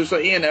shirts or so,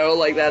 you know,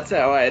 like that's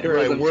how I had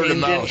heard them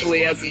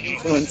tangentially as an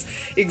influence.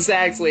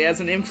 Exactly, as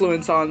an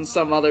influence on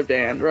some other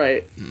band,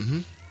 right? Mm-hmm.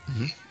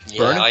 Mm-hmm.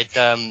 Yeah, I'd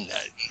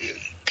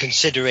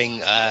considering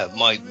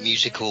my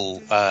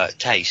musical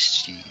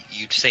tastes,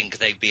 you'd think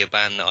they'd be a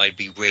band that I'd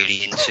be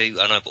really into,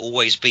 and I've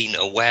always been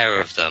aware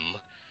of them,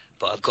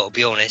 but I've got to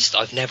be honest,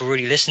 I've never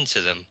really listened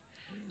to them.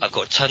 I've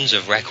got tons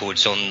of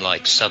records on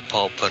like Sub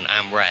Pop and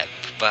AmRep,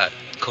 but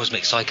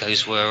Cosmic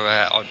Psychos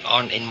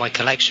aren't in my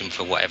collection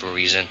for whatever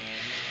reason.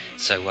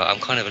 So I'm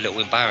kind of a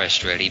little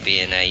embarrassed, really,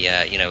 being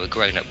a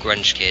grown-up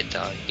grunge kid.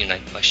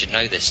 I should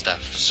know this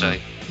stuff. So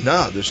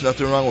no, there's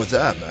nothing wrong with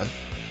that, man.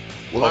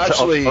 Well,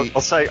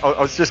 I'll say,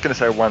 I was just going to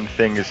say one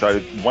thing.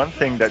 One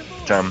thing that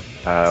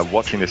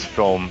watching this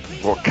film,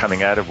 or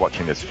coming out of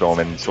watching this film,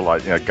 and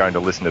sort of going to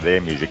listen to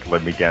their music,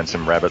 led me down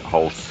some rabbit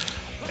holes.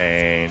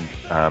 And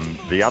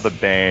the other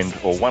band,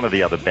 or one of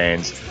the other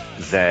bands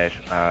that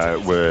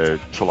were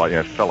sort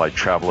of fellow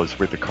travellers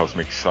with the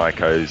Cosmic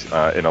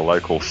Psychos in a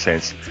local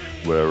sense,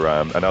 were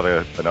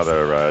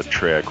another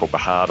trio called the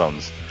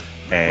Hard-Ons,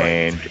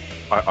 and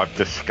I've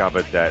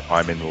discovered that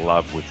I'm in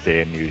love with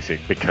their music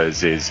because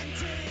there's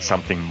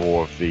something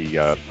more of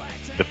the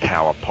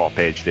power pop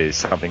edge. There's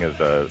something of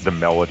the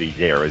melody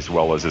there, as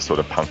well as the sort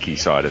of punky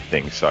side of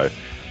things. So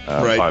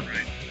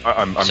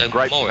I'm so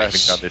grateful for having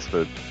Morris, done this,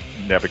 for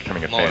now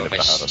becoming a fan of the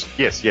Hard-Ons.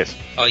 Yes.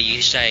 Are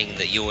you saying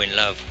that you're in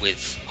love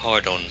with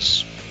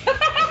Hard-Ons?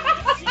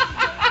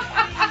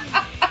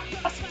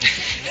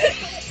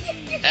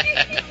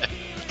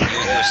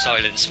 Your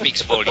silence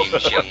speaks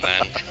volumes, young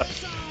man.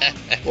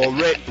 Well,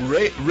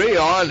 Ray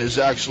On is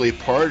actually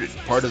part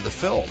of the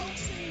film.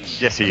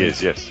 Yes, he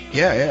is, yes.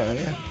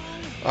 Yeah.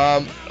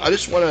 I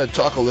just want to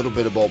talk a little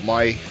bit about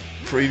my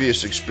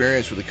previous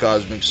experience with the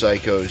Cosmic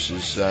Psychos.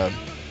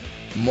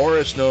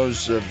 Morris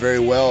knows very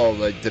well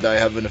that I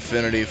have an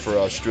affinity for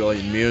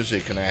Australian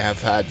music, and I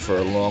have had for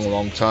a long,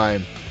 long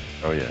time.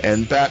 Oh, yeah.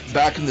 And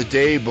back in the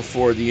day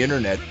before the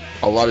internet,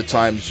 a lot of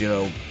times,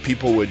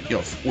 people would,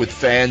 with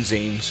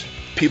fanzines,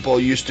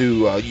 people used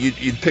to,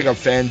 you'd pick up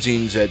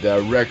fanzines at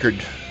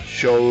record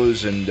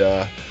shows and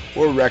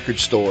or record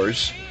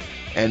stores.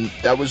 And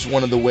that was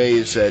one of the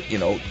ways that,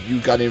 you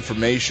got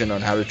information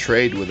on how to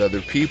trade with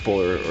other people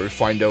or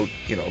find out,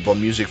 about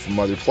music from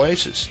other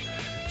places.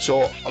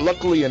 So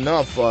luckily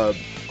enough,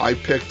 I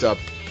picked up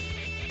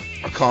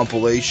a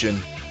compilation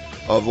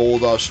of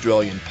old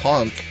Australian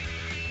punk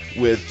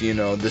with,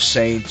 the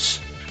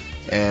Saints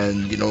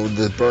and,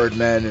 the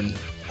Birdmen and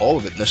all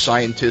of it, and the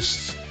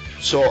Scientists.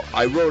 So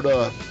I wrote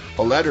a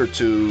letter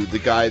to the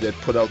guy that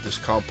put out this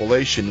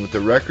compilation with the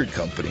record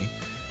company.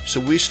 So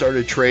we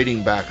started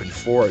trading back and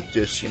forth,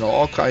 just,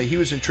 all kind. He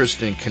was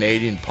interested in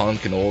Canadian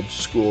punk and old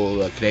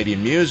school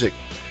Canadian music.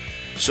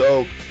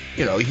 So,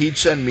 he'd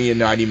send me a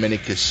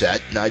 90-minute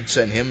cassette, and I'd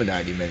send him a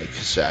 90-minute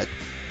cassette.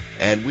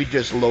 And we'd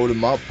just load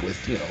him up with,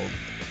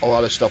 a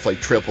lot of stuff like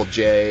Triple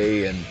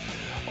J and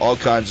all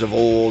kinds of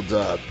old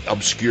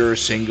obscure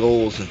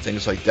singles and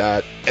things like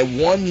that. And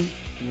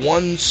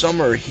one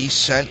summer, he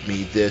sent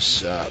me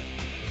this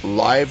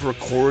live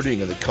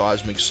recording of the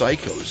Cosmic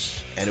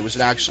Psychos, and it was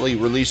actually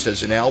released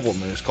as an album,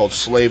 and it was called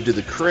Slave to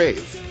the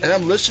Crave. And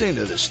I'm listening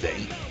to this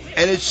thing,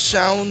 and it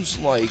sounds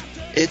like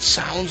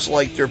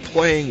they're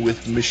playing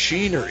with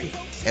machinery.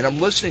 And I'm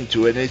listening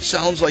to it, and it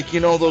sounds like,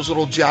 those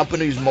little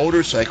Japanese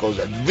motorcycles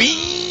that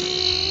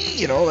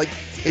like,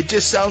 it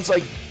just sounds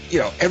like,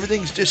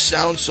 everything just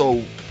sounds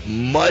so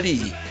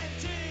muddy,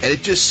 and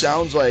it just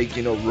sounds like,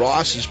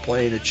 Ross is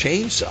playing a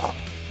chainsaw,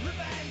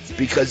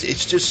 because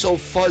it's just so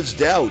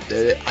fuzzed out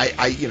that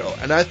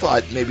and I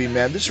thought, maybe,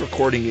 man, this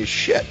recording is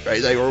shit,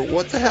 right? Like, or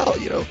what the hell,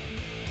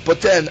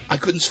 But then I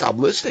couldn't stop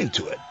listening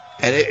to it.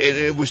 And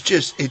it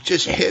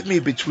just hit me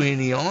between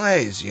the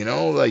eyes,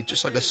 like,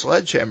 just like a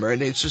sledgehammer.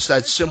 And it's just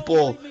that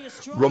simple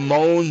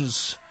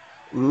Ramones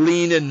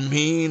lean and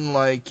mean,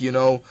 like,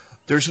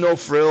 there's no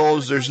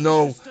frills, there's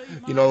no,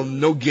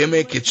 no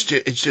gimmick. It's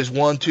just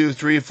 1, 2,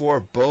 3,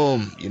 4,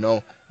 boom,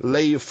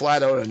 lay you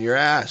flat out on your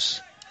ass.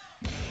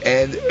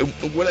 And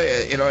what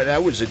and I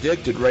was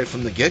addicted right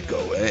from the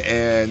get-go.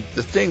 And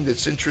the thing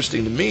that's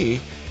interesting to me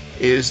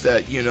is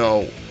that,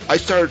 I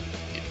start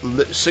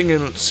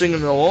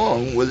singing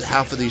along with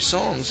half of these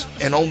songs,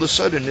 and all of a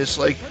sudden it's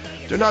like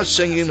they're not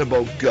singing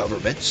about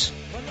governments,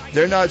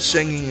 they're not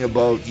singing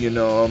about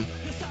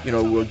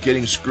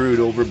getting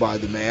screwed over by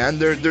the man.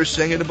 They're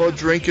singing about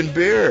drinking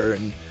beer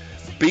and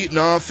beating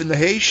off in the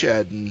hay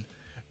shed and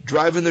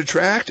driving their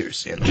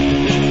tractors. Didn't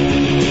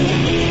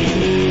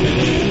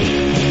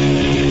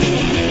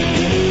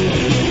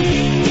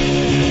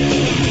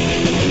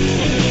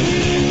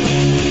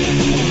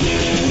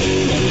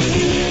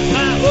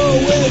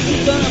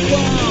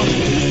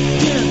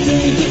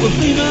think it would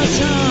be my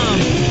time.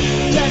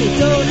 Daddy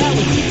thought I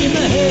was sick in the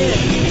head.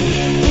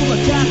 Pull my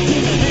cock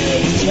in the hay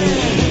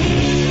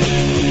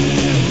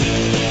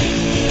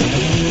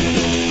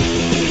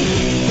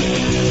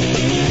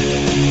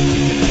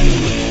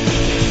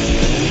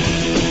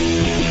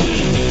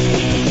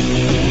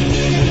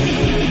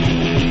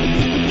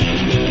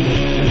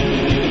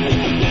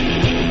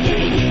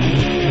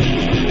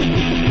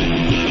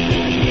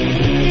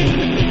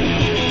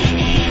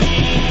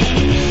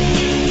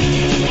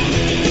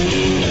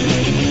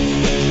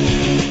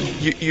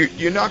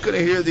You're not going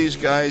to hear these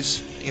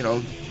guys,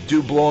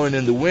 do Blowing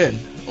in the Wind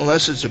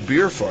unless it's a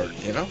beer fart,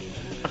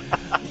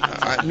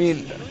 I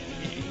mean,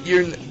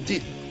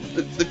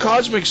 the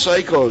Cosmic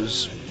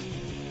Psychos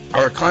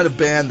are a kind of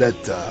band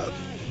that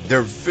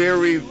they're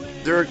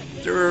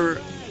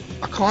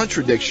a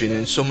contradiction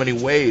in so many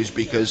ways,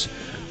 because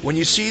when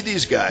you see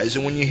these guys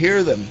and when you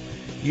hear them,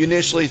 you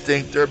initially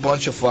think they're a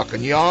bunch of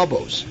fucking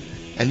yabos.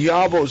 And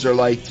yabos are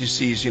like just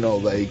these,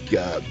 like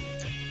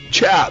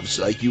chavs,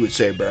 like you would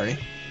say, Bernie.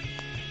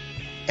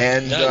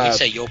 And no, we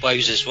say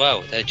yobos as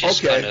well. They're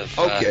just kind of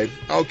okay.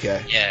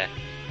 Yeah.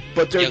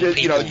 But they're young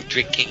people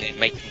drinking and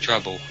making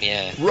trouble.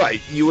 Yeah.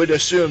 Right. You would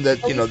assume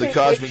that the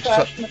Cosmic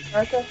Trash in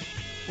America.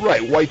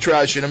 Right, white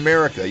trash in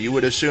America. You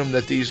would assume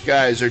that these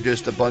guys are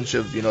just a bunch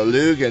of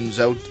Lugans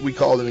out. We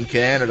call them in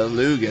Canada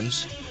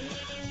Lugans,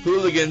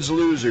 hooligans,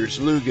 losers,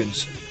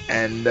 Lugans,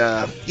 and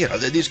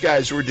these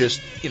guys were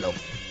just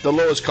the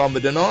lowest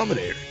common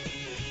denominator.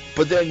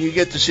 But then you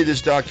get to see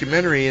this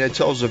documentary, and it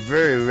tells a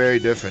very, very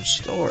different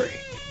story.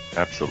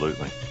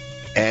 Absolutely.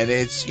 And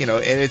it's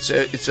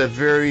it's a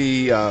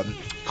very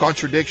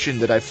contradiction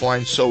that I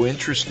find so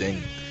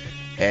interesting,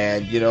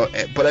 and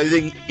but I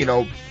think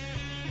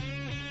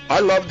I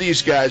loved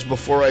these guys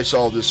before I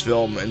saw this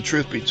film, and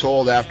truth be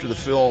told, after the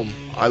film,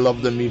 I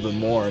love them even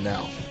more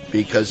now,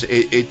 because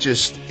it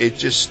just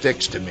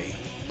sticks to me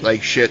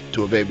like shit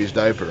to a baby's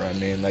diaper. I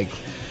mean, like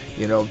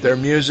their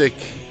music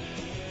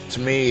to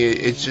me,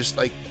 it's just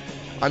like.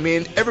 I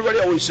mean, everybody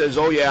always says,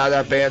 oh yeah,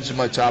 that band's in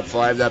my top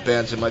 5, that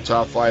band's in my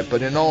top 5,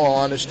 but in all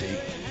honesty,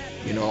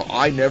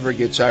 I never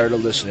get tired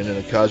of listening to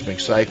the Cosmic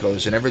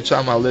Psychos, and every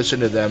time I listen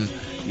to them,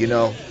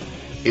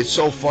 it's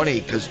so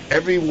funny, because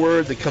every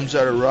word that comes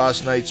out of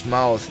Ross Knight's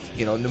mouth,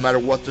 no matter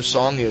what the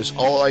song is,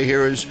 all I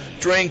hear is,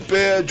 drink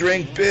beer,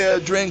 drink beer,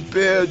 drink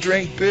beer,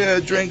 drink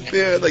beer, drink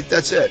beer, like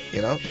that's it,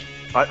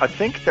 I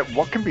think that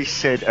what can be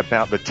said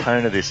about the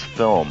tone of this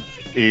film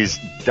is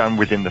done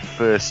within the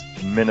first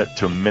minute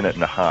to a minute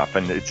and a half,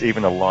 and it's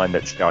even a line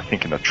that's, I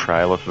think, in the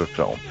trailer for the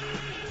film.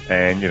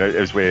 And,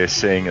 as we're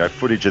seeing,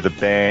 footage of the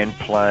band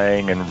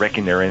playing and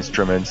wrecking their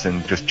instruments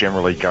and just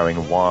generally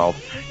going wild,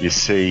 you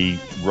see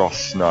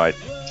Ross Knight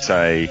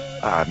say,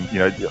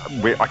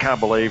 I can't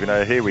believe,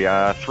 here we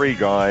are, 3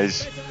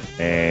 guys,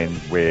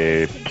 and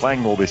we're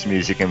playing all this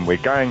music and we're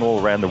going all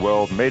around the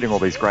world, meeting all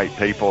these great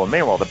people. And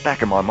meanwhile, the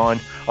back of my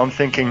mind, I'm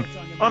thinking,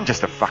 I'm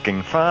just a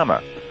fucking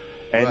farmer.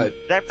 And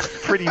that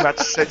pretty much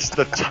sets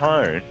the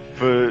tone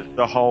for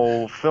the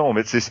whole film.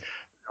 It's this...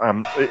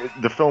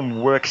 the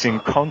film works in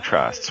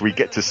contrasts. We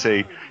get to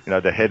see,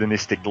 the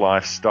hedonistic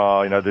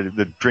lifestyle,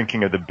 the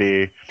drinking of the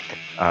beer,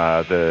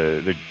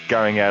 the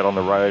going out on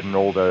the road and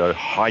all the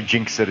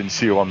hijinks that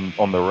ensue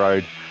on the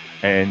road.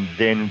 And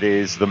then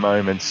there's the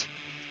moments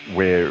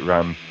where,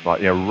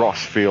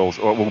 Ross feels,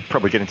 or we'll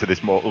probably get into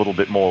this a little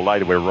bit more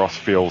later, where Ross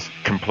feels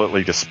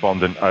completely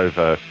despondent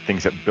over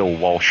things that Bill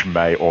Walsh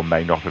may or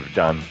may not have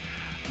done.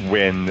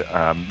 When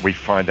we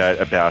find out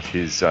about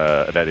his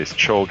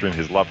children,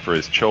 his love for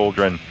his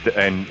children,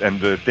 and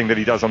the thing that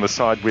he does on the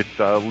side with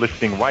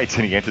lifting weights,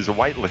 and he enters a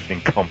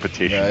weightlifting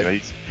competition.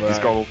 Right.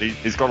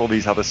 He's got all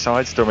these other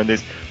sides to him,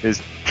 and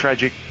there's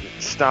tragic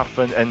stuff,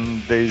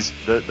 and there's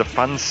the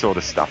fun sort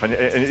of stuff, and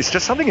it's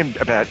just something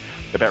about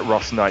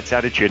Ross Knight's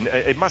attitude. And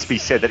it must be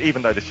said that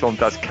even though this film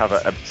does cover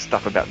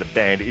stuff about the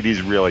band, it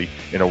is really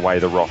in a way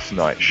the Ross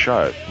Knight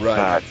show.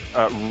 Right.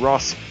 But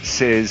Ross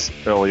says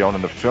early on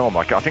in the film,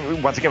 I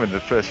think once again in the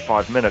first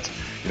 5 minutes,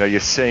 you're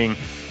seeing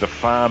the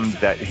farm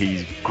that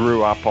he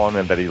grew up on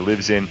and that he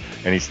lives in,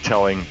 and he's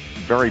telling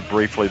very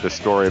briefly the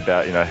story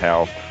about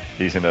how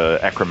he's in an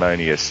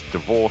acrimonious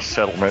divorce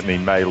settlement and he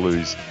may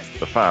lose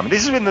the farm. And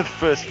this is in the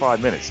first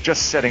 5 minutes,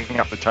 just setting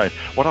up the tone.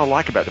 What I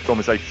like about the film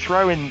is they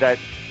throw in that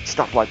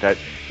stuff like that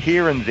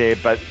here and there,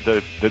 but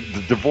the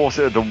divorce,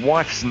 the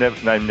wife's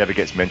name never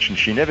gets mentioned.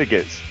 She never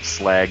gets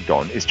slagged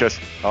on. It's just,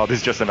 this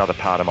is just another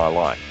part of my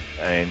life.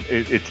 And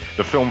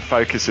the film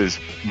focuses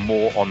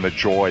more on the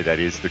joy that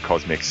is the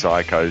Cosmic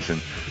Psychos,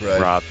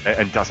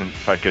 and doesn't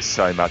focus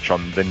so much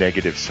on the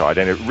negative side.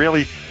 And it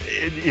really,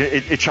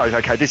 it shows,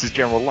 okay, this is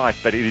general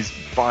life, but it is,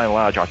 by and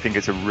large, I think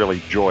it's a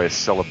really joyous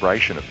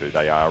celebration of who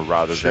they are,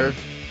 rather than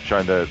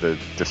showing the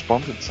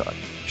despondent side.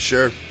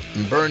 Sure.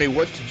 And Bernie,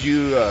 what did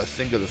you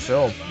think of the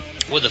film?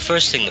 Well, the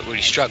first thing that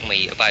really struck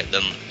me about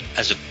them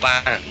as a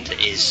band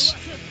is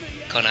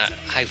kind of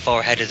how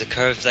far ahead of the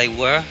curve they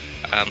were,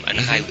 and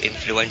how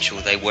influential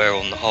they were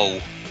on the whole,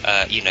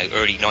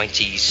 early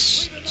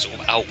 90s sort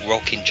of alt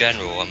rock in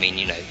general. I mean,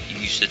 you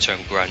used the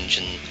term grunge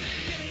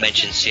and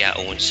mentioned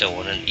Seattle and so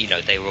on, and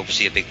they were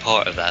obviously a big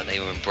part of that. They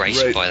were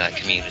embraced by that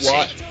community.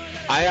 Well,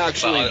 I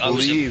actually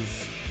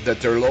believe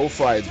that their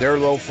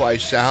lo-fi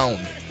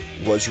sound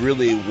was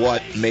really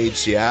what made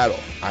Seattle.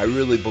 I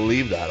really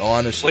believe that,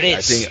 honestly. Well,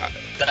 I think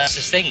that's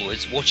the thing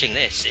was watching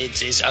this.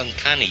 It's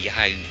uncanny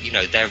how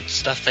their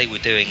stuff they were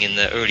doing in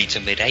the early to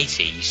mid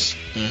 80s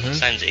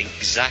sounds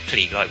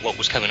exactly like what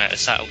was coming out of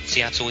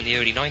Seattle in the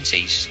early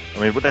 90s. I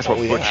mean, that's what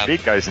Butch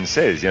Vig goes and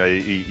says.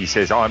 He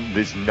says,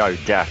 "There's no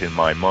doubt in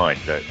my mind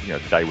that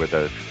they were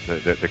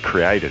the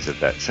creators of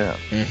that sound."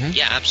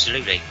 Yeah,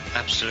 absolutely.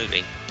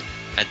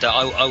 And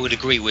I would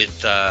agree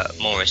with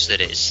Morris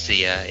that it's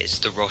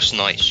the Ross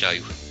Knight show,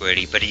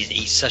 really. But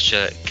he's such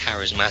a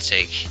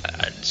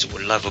charismatic,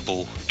 sort of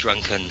lovable,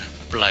 drunken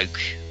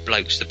bloke.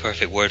 Bloke's the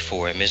perfect word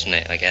for him, isn't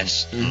it? I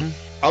guess.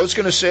 I was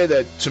going to say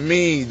that to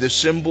me, the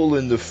symbol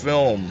in the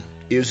film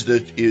is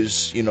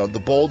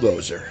the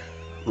bulldozer,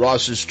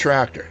 Ross's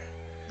tractor.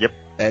 Yep.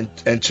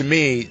 And to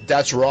me,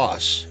 that's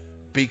Ross,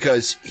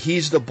 because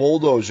he's the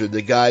bulldozer,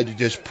 the guy that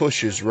just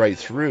pushes right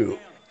through.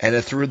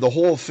 And through the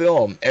whole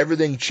film,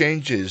 everything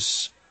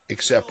changes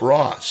except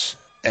Ross.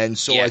 And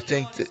so I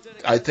think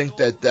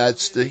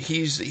that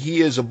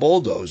he is a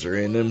bulldozer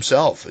in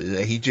himself.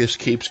 He just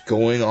keeps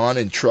going on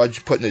and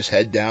putting his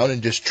head down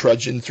and just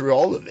trudging through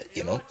all of it,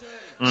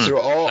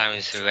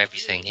 plowing through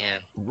everything,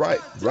 yeah.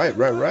 Right.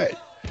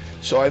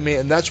 So I mean,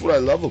 and that's what I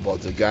love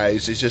about the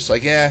guys. It's just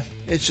like,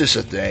 it's just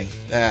a thing.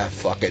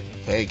 Fuck it.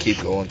 Hey, keep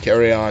going,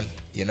 carry on.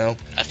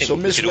 I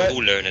think we could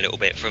all learn a little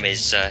bit from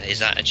his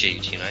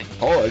attitude,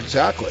 Oh,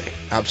 exactly.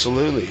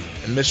 Absolutely.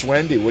 And Miss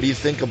Wendy, what do you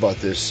think about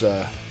this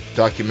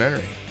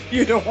documentary?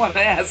 You don't want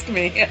to ask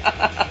me.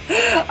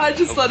 I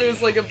just thought it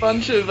was like a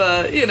bunch of,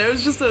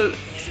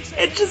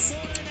 it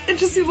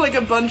just seemed like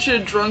a bunch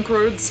of drunk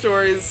road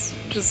stories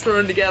just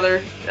thrown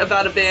together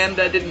about a band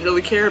I didn't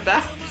really care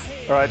about.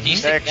 All right, do you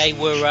think they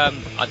were,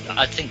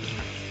 I think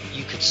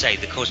you could say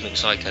the Cosmic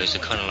Psychos are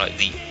kind of like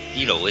the,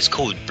 it's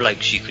called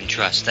Blokes You Can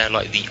Trust. They're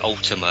like the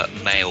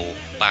ultimate male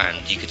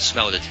band. You could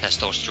smell the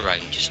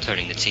testosterone just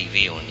turning the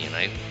TV on,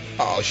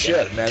 Oh,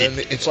 shit, man.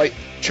 It's like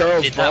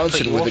Charles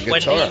Bronson with a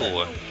guitar.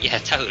 Wendy, yeah,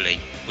 totally.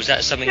 Was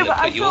that something that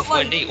put you off,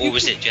 Wendy? Or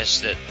was it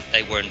just that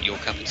they weren't your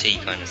cup of tea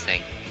kind of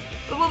thing?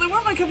 Well, they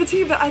weren't my cup of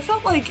tea, but I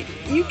felt like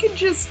you could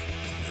just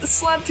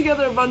slap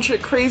together a bunch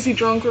of crazy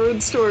drunk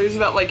road stories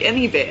about, like,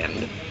 any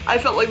band. I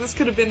felt like this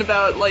could have been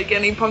about, like,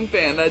 any punk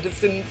band. I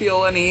just didn't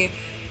feel any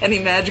any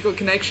magical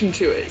connection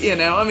to it, you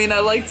know? I mean, I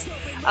liked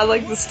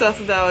the stuff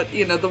about,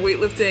 you know, the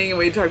weightlifting, and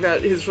we talked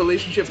about his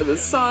relationship with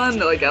his son.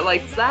 Like, I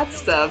liked that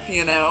stuff,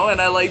 you know,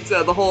 and I liked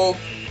the whole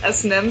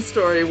S&M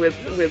story with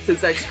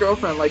his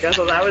ex-girlfriend. Like, I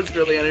thought that was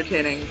really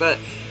entertaining. But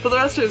for the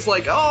rest of it, it's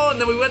like, oh, and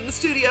then we went in the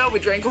studio, we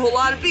drank a whole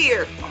lot of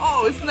beer.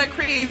 Oh, isn't that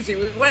crazy?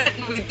 We went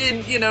and we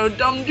did, you know,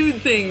 dumb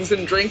dude things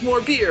and drank more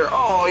beer.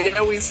 Oh, you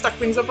know, we stuck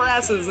things up our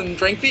asses and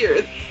drank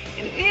beer.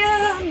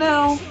 Yeah,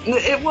 no,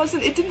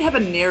 it didn't have a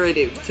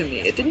narrative to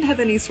me. It didn't have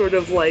any sort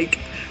of, like,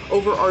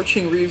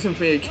 overarching reason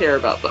for me to care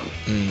about them.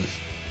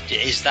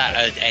 Is that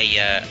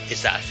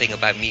a thing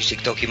about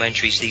music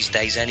documentaries these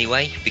days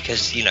anyway?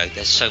 Because, you know,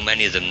 there's so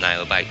many of them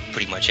now about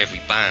pretty much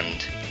every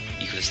band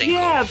you could think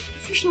of.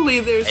 Usually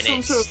there's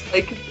some sort of,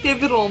 like,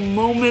 pivotal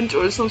moment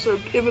or some sort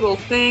of pivotal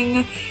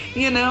thing,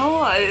 you know?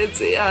 I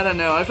don't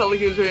know, I felt like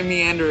it was very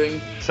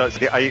meandering. So,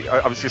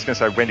 I was just going to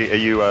say, Wendy, are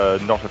you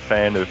not a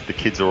fan of The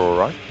Kids Are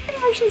Alright?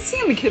 I've actually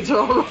seen The Kids Are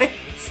Alright.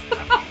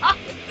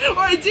 Or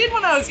I did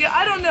when I was young.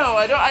 I don't know.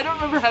 I don't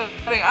remember having.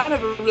 I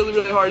have a really,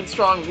 really hard,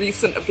 strong,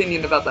 recent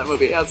opinion about that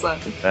movie. How's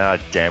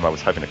that? Damn, I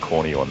was hoping to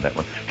corner you on that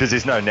one. Because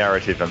there's no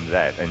narrative in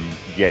that, and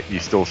yet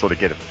you still sort of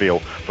get a feel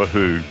for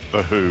who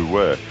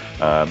were.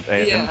 Also,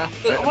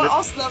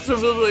 that was a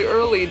really, really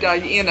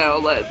early, you know,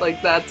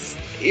 like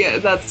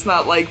that's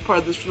not like part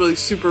of this really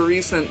super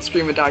recent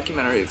stream of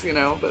documentaries, you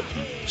know, but...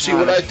 See,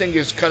 what I think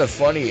is kind of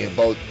funny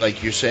about,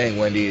 like you're saying,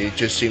 Wendy, it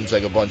just seems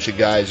like a bunch of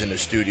guys in a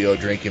studio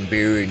drinking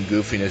beer and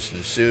goofiness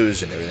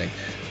ensues and everything.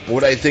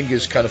 What I think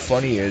is kind of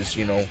funny is,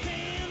 you know,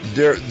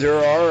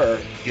 there are,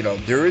 you know,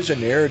 there is a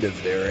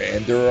narrative there,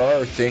 and there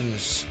are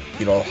things,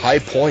 you know, high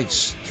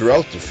points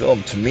throughout the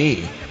film, to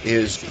me,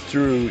 is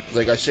through,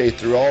 like I say,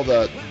 through all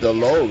the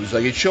lows.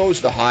 Like, it shows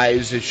the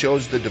highs, it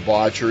shows the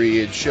debauchery,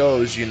 it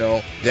shows, you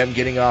know, them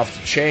getting off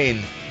the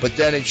chain, but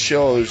then it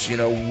shows, you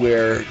know,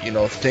 where, you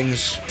know,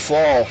 things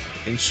fall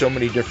in so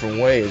many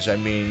different ways. I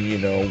mean, you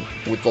know,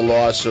 with the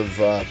loss of,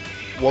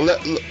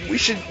 we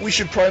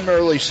should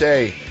primarily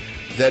say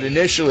that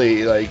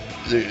initially, like,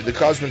 the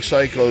Cosmic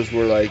Psychos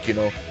were like, you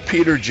know,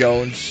 Peter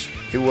Jones,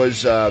 it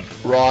was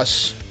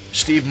Ross,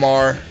 Steve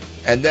Marr,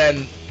 and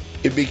then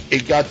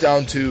it got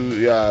down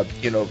to,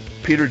 you know,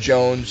 Peter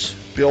Jones,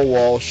 Bill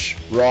Walsh,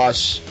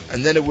 Ross,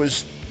 and then it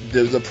was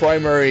the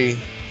primary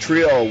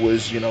trio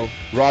was, you know,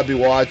 Robbie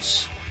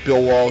Watts,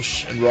 Bill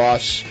Walsh, and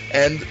Ross.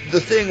 And the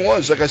thing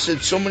was, like I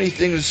said, so many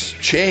things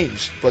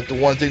changed, but the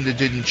one thing that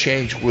didn't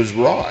change was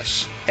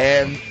Ross.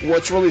 And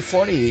what's really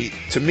funny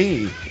to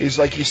me is,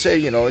 like you say,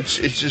 you know, it's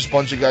just a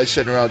bunch of guys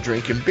sitting around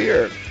drinking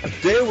beer.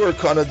 They were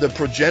kind of the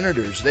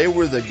progenitors. They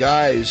were the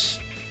guys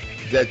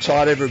that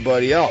taught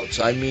everybody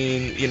else. I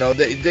mean, you know,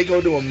 they go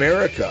to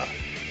America,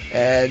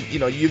 and, you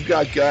know, you've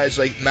got guys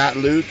like Matt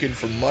Lukin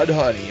from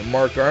Mudhoney and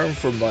Mark Arm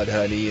from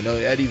Mudhoney, you know,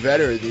 Eddie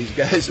Vedder, these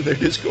guys, and they're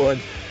just going,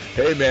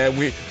 hey, man,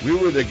 we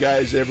were the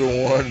guys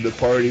everyone wanted to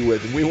party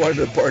with, and we wanted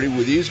to party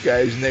with these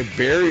guys, and they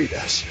buried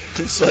us.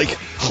 It's like,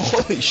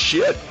 holy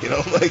shit, you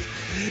know, like...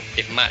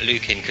 If Matt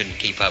Lukin couldn't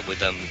keep up with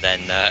them, then,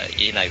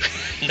 you know,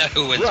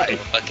 no one's got a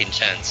fucking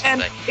chance.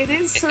 And it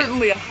is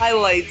certainly a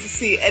highlight to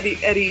see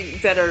Eddie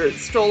Vedder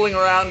strolling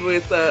around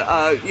with,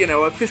 you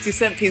know, a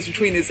 50-cent piece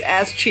between his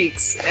ass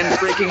cheeks and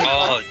breaking...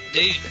 Oh,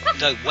 dude,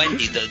 no,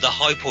 Wendy, the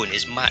high point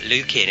is Matt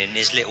Lukin in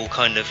his little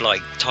kind of,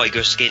 like,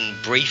 tiger skin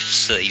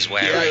briefs that he's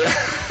wearing.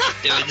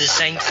 Doing the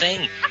same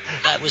thing.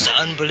 That was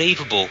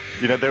unbelievable.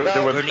 You know, there were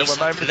moments...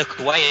 to look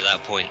away at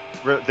that point.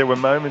 There were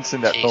moments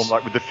in that film,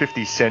 like with the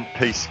 50-cent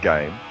piece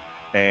game,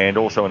 and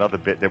also another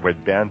bit that we're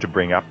bound to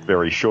bring up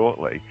very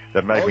shortly,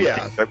 that made me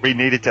think that we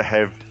needed to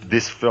have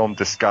this film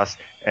discussed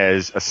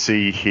as a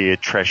See Hear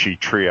Trashy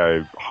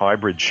Trio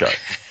hybrid show.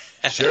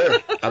 Sure,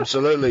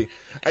 absolutely.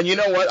 And you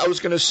know what? I was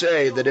going to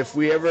say that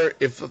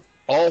if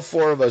all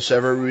four of us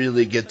ever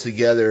really get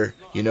together,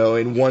 you know,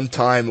 in one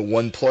time,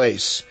 one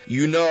place,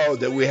 you know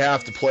that we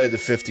have to play the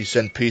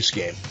 50-cent piece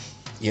game.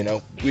 You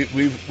know,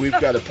 we've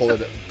got to pull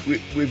it.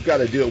 We've got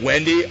to do it.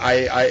 Wendy,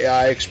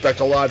 I expect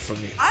a lot from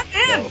you. I'm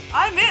in. No.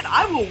 I'm in.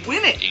 I will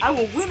win it. I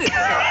will win it.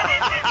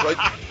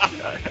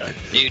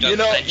 Dude, I'm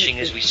benching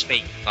as we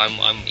speak.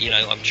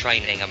 I'm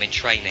training. I'm in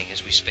training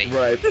as we speak.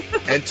 Right.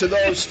 And to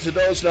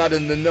those not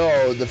in the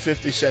know, the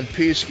 50-cent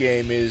piece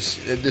game is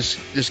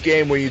this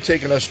game where you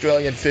take an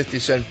Australian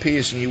 50-cent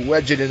piece and you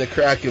wedge it in the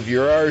crack of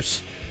your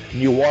arse,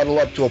 and you waddle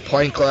up to a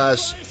pint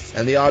glass.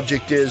 And the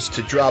object is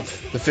to drop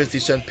the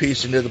 50-cent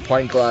piece into the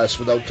pint glass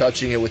without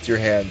touching it with your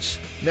hands.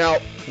 Now,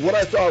 what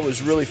I thought was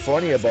really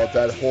funny about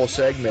that whole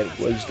segment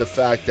was the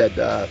fact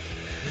that,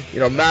 you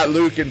know, Matt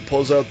Lukin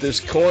pulls out this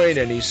coin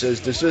and he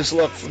says, does this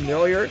look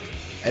familiar?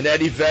 And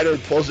Eddie Vedder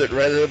pulls it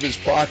right out of his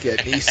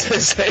pocket. And he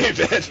says, hey,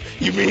 man,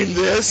 you mean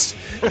this?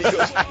 And he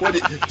goes, what,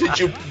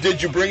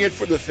 did you bring it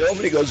for the film?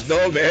 And he goes,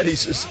 no, man. He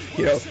says,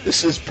 you know,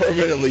 this is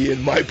permanently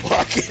in my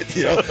pocket.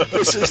 You know,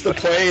 this is the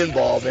playing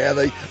ball, man.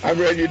 Like, I'm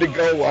ready to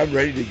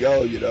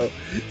go, you know.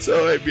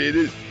 So, I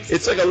mean,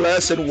 it's like a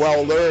lesson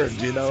well learned,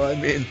 you know. I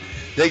mean,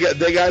 they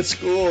got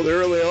schooled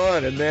early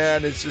on, and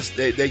man, it's just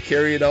they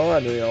carry it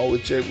on,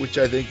 which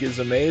I think is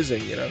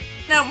amazing,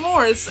 Now,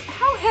 Morris,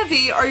 how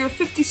heavy are your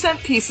 50-cent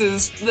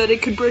pieces that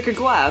it could break a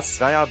glass?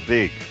 They are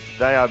big.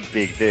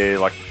 They're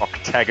like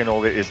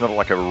octagonal. It's not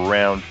like a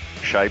round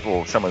shape,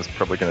 or someone's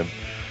probably going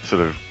to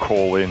sort of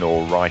call in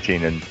or write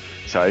in and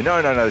say, no,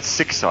 it's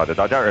six-sided.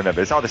 I don't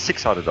remember. It's either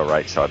six-sided or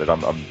eight-sided.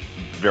 I'm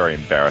very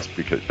embarrassed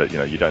but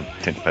you don't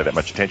tend to pay that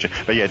much attention.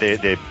 But yeah,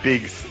 they're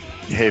big,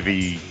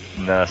 heavy,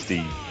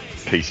 nasty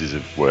pieces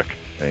of work,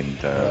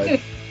 and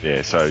Right.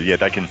 yeah, so yeah,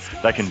 they can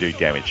do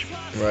damage.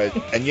 Right.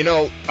 And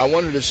I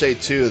wanted to say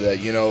too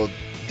that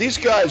these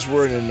guys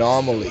were an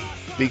anomaly,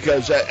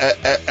 because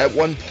at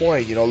one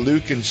point,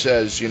 Lucan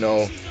says,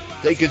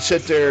 they could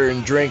sit there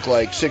and drink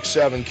like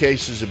 6-7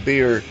 cases of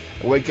beer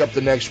and wake up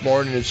the next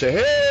morning and say,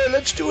 hey,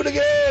 let's do it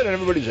again, and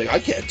everybody's like, I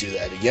can't do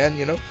that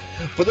again,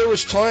 But there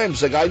was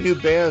times, like, I knew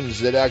bands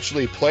that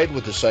actually played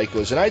with the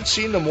Psychos, and I'd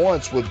seen them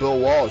once with Bill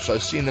Walsh.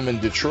 I'd seen them in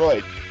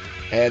Detroit,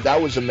 and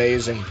that was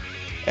amazing.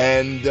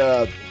 And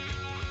the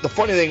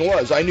funny thing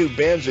was, I knew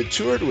bands that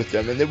toured with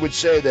them, and they would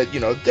say that,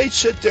 they'd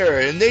sit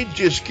there and they'd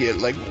just get,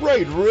 like,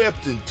 right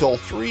ripped until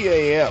 3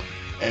 a.m.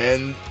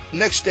 And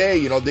next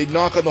day, they'd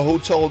knock on the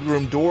hotel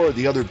room door of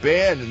the other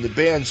band, and the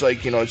band's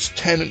like, it's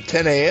 10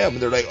 a.m.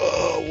 And they're like,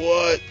 oh,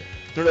 what?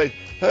 They're like,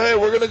 hey,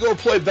 we're going to go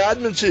play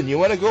badminton. You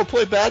want to go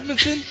play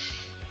badminton?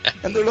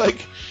 And they're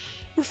like,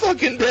 we're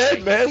fucking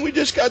dead, man. We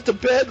just got to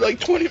bed like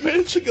 20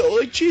 minutes ago.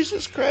 Like,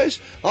 Jesus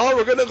Christ. Oh,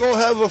 we're going to go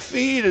have a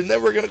feed, and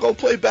then we're going to go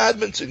play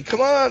badminton.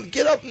 Come on,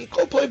 get up and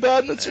go play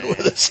badminton with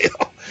us,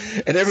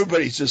 And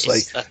everybody's just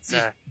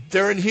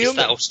they're inhuman. It's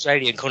that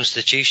Australian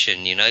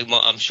constitution,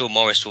 I'm sure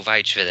Morris will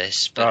vouch for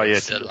this. But oh, yeah,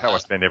 it's how I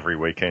spend every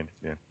weekend,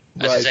 yeah.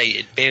 As I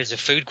say, beer's a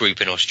food group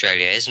in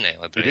Australia, isn't it?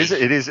 I believe.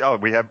 It is. Oh,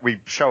 we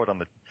show it on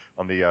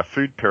the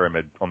food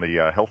pyramid on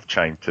the health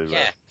chain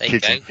to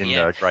kids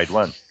in grade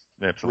 1.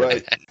 Yeah, absolutely.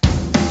 Right.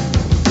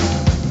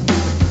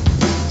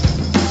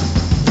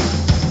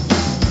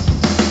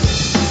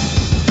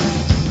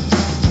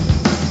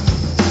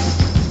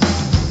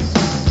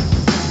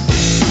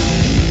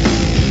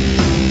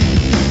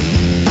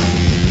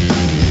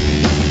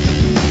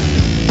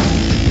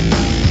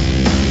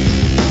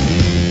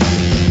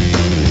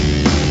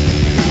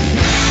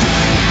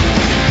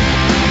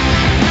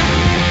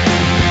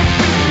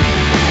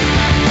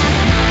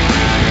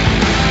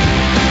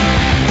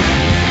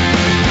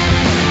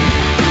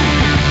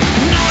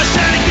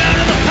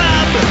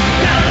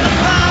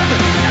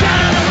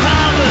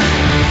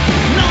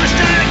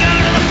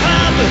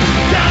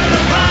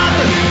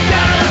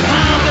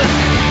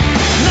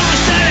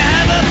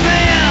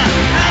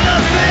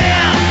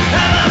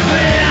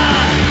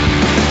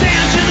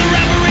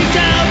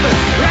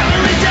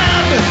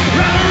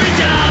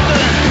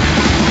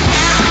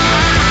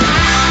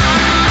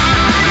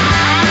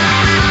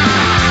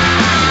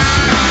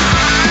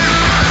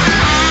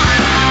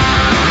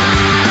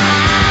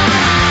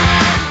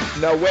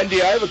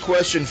 Wendy, I have a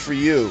question for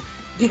you.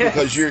 Yes.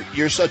 Because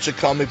you're such a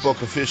comic book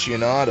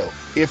aficionado.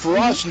 If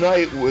Ross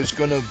Knight was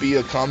going to be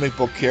a comic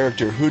book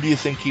character, who do you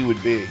think he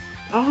would be?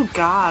 Oh,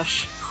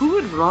 gosh. Who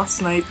would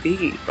Ross Knight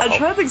be? I'm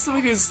trying to think of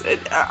somebody who's... all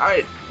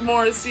right,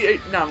 Morris...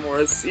 not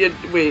Morris.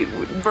 Wait,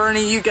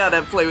 Bernie, you got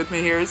to play with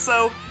me here.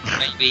 So...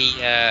 Maybe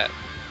I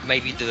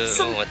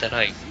don't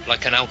know,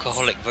 like an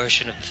alcoholic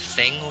version of The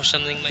Thing or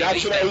something, maybe?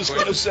 That's what I was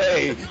going to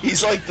say.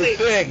 He's like The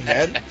Thing,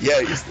 man. Yeah,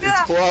 it's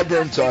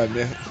Clobburn time,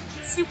 man.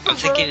 I'm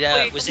thinking,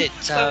 was it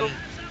Strong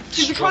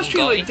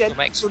Guy from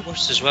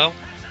X-Force as well?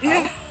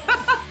 Yeah.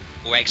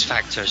 Or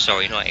X-Factor,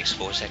 sorry, not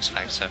X-Force,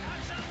 X-Factor.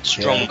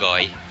 Strong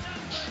Guy.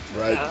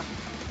 Right. Yeah.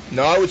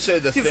 No, I would say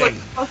The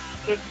Thing.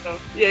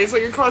 He's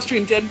like a cross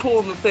between Deadpool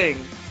and The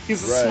Thing.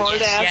 He's a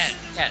smart ass.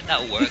 Yeah,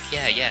 that'll work.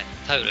 Yeah,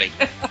 totally.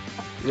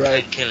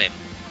 Right. Can't kill him,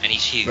 and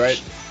he's huge.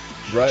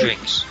 Right.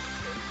 Drinks.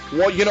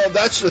 Well,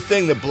 that's the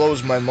thing that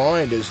blows my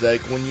mind is that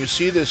when you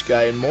see this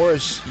guy, and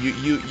Morris,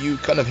 you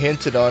kind of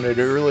hinted on it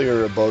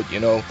earlier about,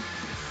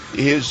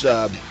 his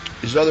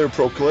other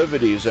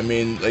proclivities. I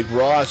mean, like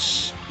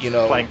Ross,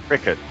 playing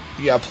cricket.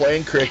 Yeah,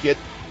 playing cricket,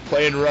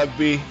 playing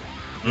rugby,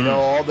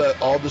 all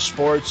the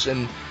sports,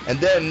 and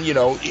then,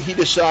 he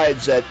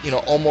decides that,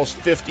 almost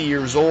 50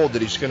 years old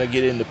that he's going to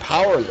get into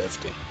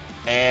powerlifting,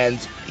 and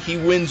he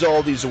wins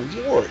all these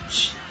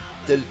awards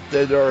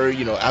that are,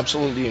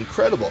 absolutely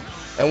incredible.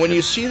 And when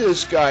you see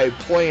this guy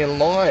playing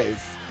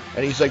live,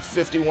 and he's like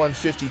 51,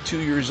 52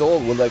 years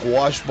old with like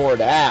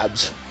washboard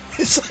abs,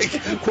 it's like,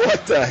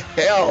 what the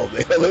hell,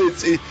 man?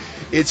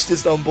 It's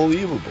just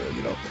unbelievable,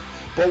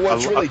 But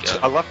what's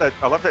I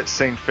love that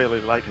scene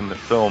fairly late in the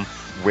film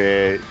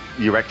where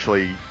you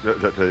actually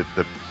the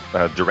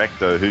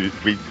director, who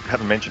we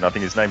haven't mentioned, I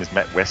think his name is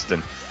Matt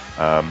Weston.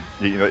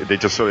 They're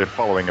just sort of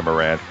following him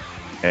around,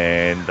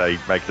 and they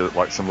make it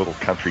like some little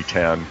country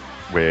town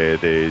where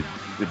they're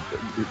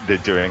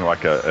doing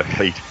like a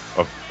heat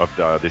of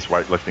this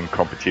weightlifting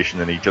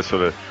competition, and he just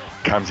sort of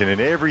comes in, and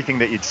everything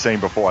that you'd seen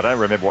before. I don't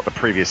remember what the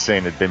previous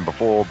scene had been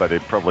before, but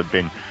it'd probably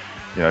been,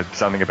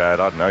 something about,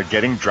 I don't know,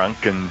 getting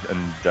drunk and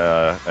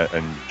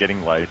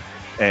getting laid.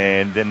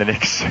 And then the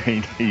next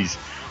scene, he's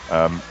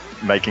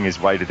making his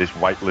way to this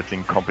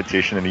weightlifting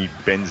competition, and he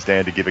bends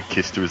down to give a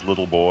kiss to his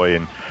little boy,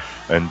 and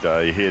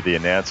you hear the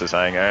announcer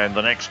saying, and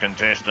the next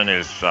contestant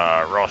is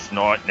Ross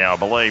Knight. Now, I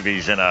believe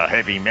he's in a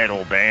heavy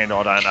metal band.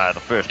 I don't know the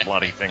first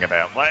bloody thing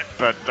about that,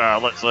 but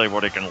let's see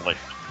what he can lift.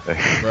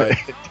 Right.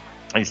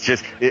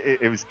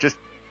 It was just,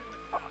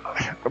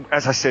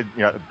 as I said,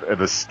 at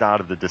the start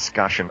of the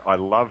discussion, I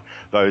love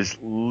those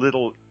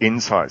little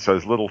insights,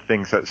 those little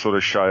things that sort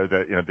of show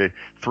that, they're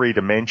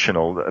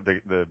three-dimensional.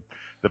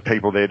 The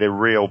people there, they're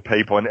real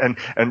people.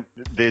 And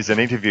there's an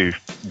interview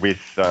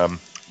with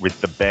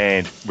the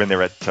band when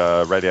they're at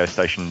a radio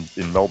station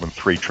in Melbourne,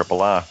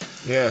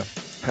 3RRR. Yeah.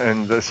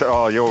 And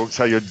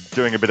you're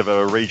doing a bit of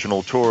a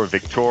regional tour of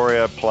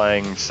Victoria,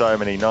 playing so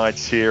many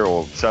nights here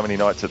or so many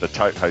nights at the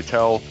Tote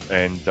Hotel.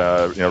 And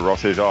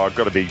Ross says, I've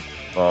got to be.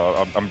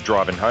 I'm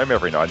driving home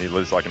every night. And he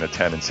lives like in a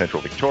town in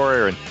central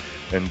Victoria.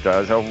 And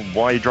so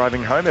why are you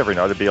driving home every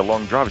night? It'd be a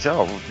long drive. He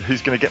said,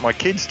 who's going to get my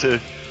kids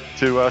to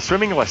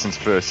swimming lessons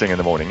first thing in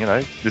the morning?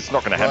 It's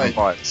not going to happen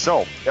by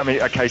itself. I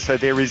mean, okay, so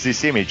there is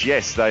this image.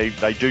 Yes, they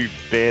do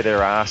bare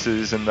their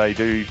asses, and they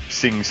do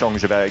sing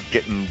songs about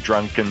getting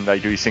drunk, and they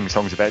do sing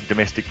songs about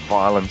domestic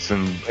violence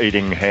and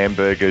eating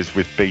hamburgers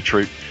with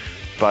beetroot.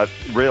 But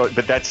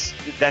that's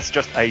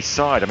just a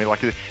side. I mean,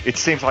 like, it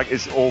seems like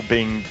it's all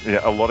being,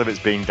 a lot of it's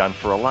being done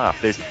for a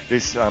laugh. There's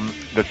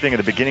the thing at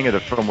the beginning of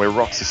the film where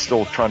Ross is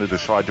still trying to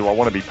decide, do I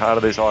want to be part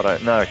of this? I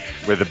don't know.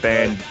 Where the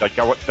band, they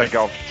go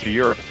off to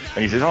Europe,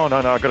 and he says, no,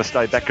 I've got to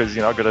stay back because,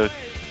 I've got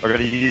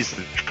to use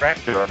the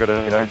tractor. I've got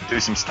to, do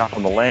some stuff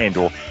on the land.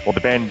 Or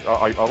the band,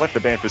 I left the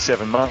band for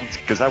 7 months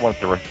because they wanted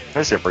to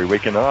rehearse every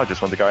weekend, and I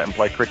just wanted to go out and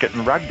play cricket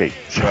and rugby.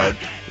 I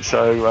just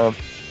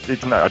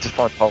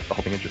find the whole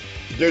thing interesting.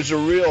 There's a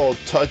real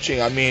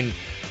touching, I mean,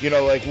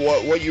 like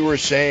what you were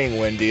saying,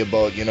 Wendy,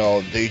 about,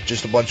 they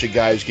just a bunch of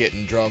guys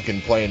getting drunk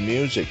and playing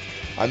music.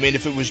 I mean,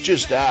 if it was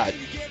just that,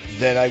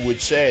 then I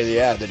would say,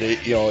 that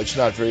it's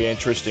not very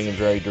interesting and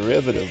very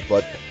derivative.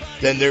 But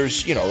then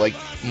there's, like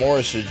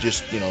Morris has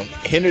just,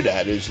 hinted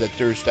at, is that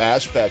there's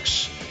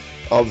aspects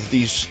of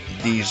these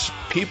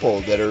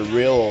people that are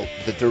real,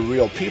 that they're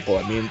real people.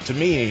 I mean, to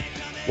me,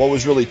 what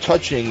was really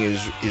touching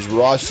is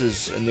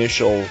Ross's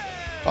initial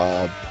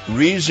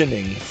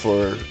reasoning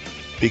for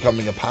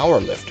becoming a power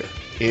lifter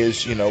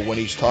is, when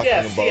he's talking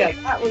about... Yeah,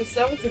 that was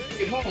a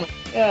great moment.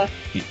 Yeah.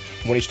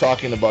 When he's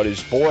talking about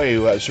his boy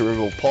who has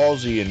cerebral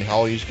palsy and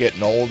how he's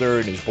getting older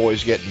and his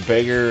boy's getting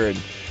bigger and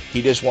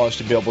he just wants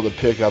to be able to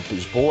pick up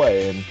his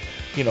boy, and,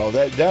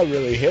 that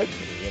really hit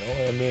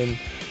me, I mean...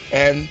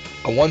 And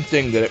one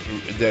thing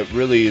that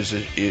really is,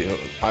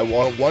 I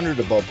wondered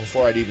about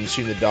before I'd even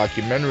seen the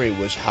documentary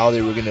was how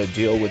they were going to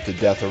deal with the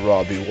death of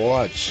Robbie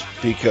Watts,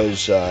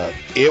 because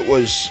it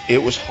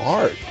was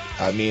hard.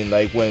 I mean,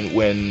 like when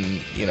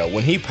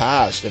he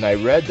passed, and I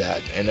read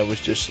that, and it was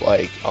just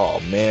like,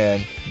 oh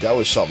man, that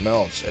was something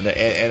else. And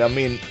I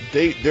mean,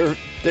 they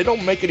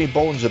don't make any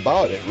bones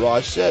about it.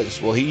 Ross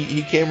says, well,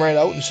 he came right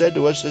out and said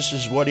to us, this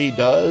is what he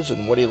does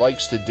and what he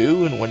likes to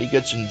do and what he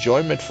gets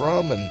enjoyment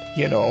from, and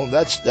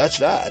that's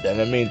that. And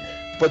I mean,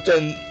 but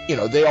then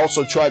they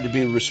also tried to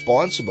be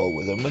responsible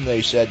with him, and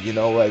they said,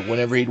 like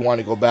whenever he'd want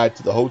to go back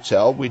to the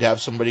hotel, we'd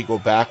have somebody go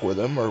back with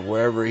him, or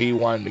wherever he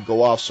wanted to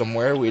go off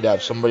somewhere, we'd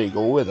have somebody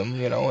go with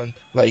him, and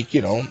like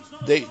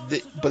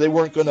but they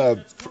weren't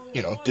gonna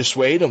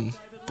dissuade him,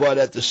 but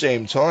at the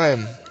same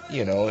time,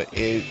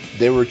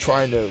 they were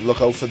trying to look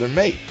out for their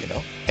mate,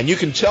 and you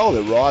can tell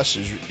that Ross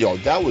is,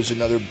 that was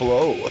another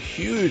blow, a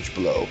huge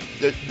blow.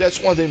 That's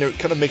one thing that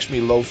kind of makes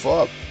me loaf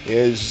up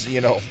is,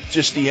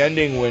 just the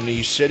ending when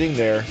he's sitting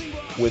there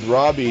with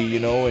Robbie,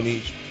 and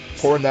he's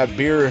pouring that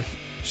beer,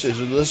 says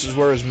this is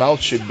where his mouth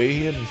should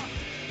be, and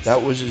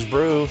that was his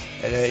brew,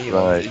 and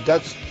right.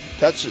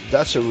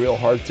 that's a real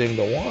hard thing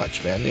to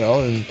watch, man,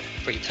 and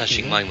pretty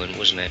touching moment,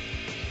 wasn't it?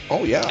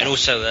 Oh yeah. And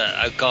also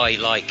a guy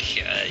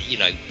like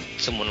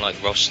someone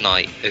like Ross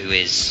Knight, who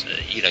is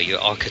your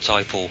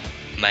archetypal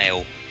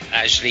male,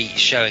 actually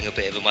showing a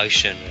bit of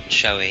emotion and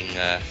showing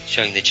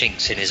the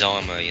chinks in his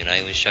armor,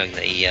 and showing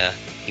that he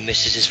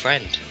misses his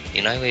friend.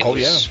 It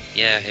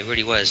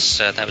really was.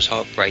 That was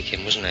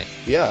heartbreaking, wasn't it?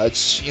 Yeah,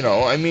 it's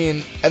I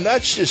mean, and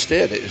that's just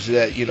it. Is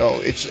that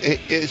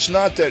it's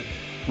not that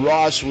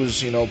Ross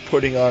was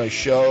putting on a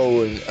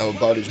show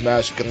about his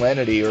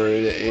masculinity, or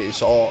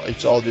it's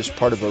all just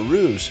part of a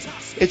ruse.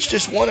 It's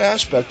just one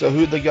aspect of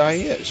who the guy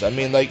is. I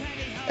mean, like,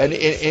 and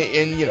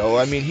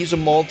I mean, he's a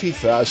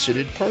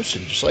multifaceted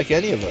person, just like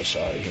any of us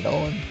are,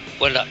 And...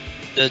 Well,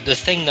 the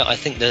thing that I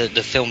think the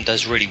film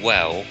does really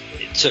well,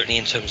 certainly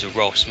in terms of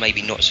Ross,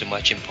 maybe not so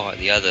much in part of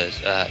the others,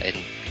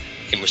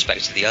 in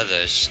respect to the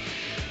others,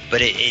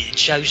 but it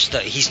shows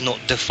that he's not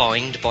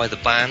defined by the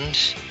band.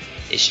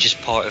 It's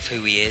just part of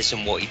who he is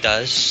and what he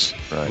does.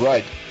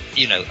 Right.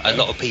 A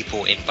lot of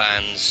people in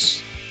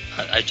bands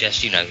are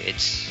just,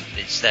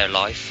 it's their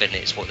life and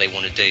it's what they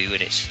want to do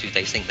and it's who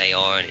they think they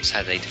are and it's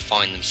how they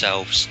define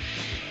themselves.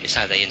 It's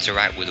how they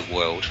interact with the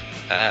world.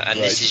 And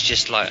This is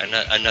just like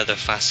another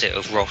facet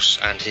of Ross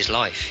and his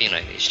life.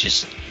 It's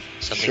just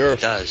something Sure.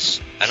 he does,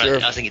 and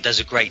Sure. I think it does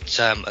a great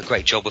job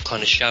of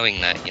kind of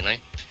showing that, you know.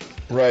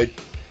 Right.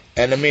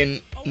 And I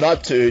mean,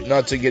 not to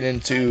get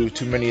into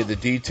too many of the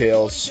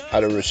details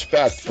out of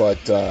respect, but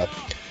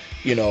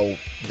you know,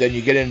 then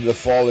you get into the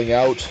falling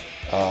out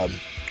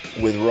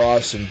with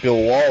Ross and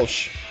Bill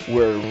Walsh,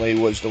 where Lee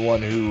was the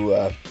one who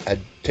had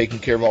taken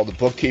care of all the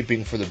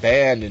bookkeeping for the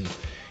band, and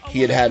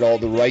he had all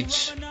the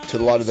rights to a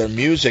lot of their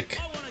music,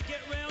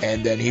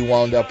 and then he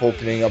wound up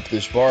opening up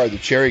this bar, the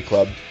Cherry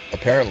Club,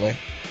 apparently.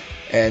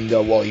 And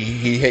well,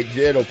 he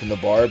did open the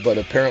bar, but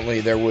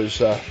apparently there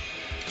was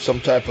some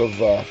type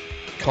of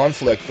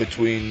conflict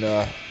between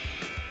the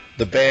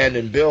band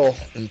and Bill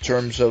in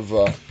terms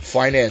of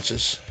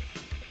finances.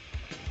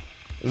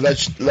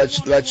 Let's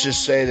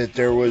just say that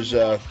there was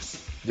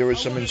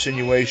some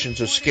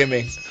insinuations of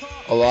skimming,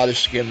 a lot of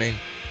skimming,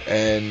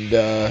 and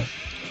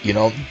you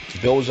know,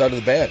 Bill was out of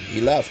the band.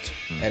 He left,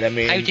 and I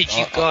mean, how did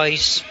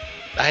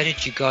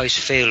you guys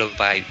feel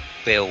about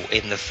Bill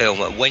in the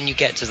film when you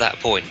get to that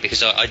point?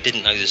 Because I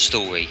didn't know the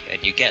story,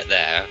 and you get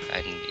there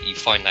and you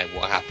find out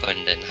what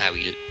happened and how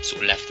he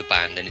sort of left the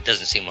band, and it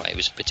doesn't seem like it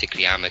was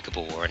particularly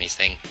amicable or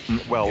anything.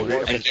 Well,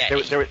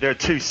 there are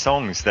two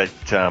songs that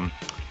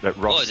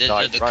Ross the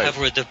wrote.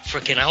 cover of the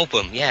frickin'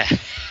 album, yeah.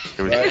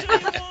 It was,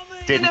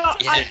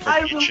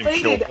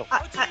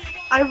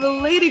 I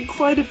related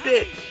quite a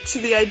bit to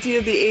the idea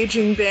of the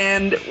aging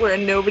band where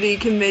nobody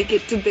can make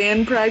it to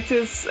band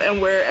practice and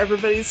where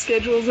everybody's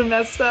schedules are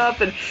messed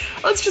up, and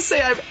let's just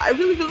say I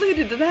really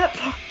related to that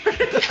part.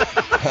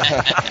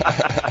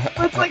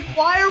 It's like,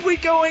 why are we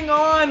going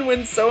on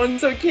when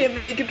so-and-so can't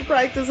make it to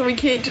practice and we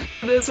can't do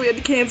this, we had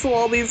to cancel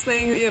all these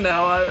things, you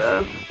know.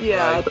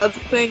 Right. That's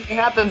the thing that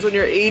happens when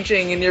you're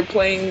aging and you're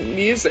playing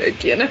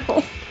music, you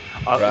know.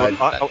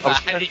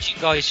 How did you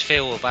guys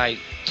feel about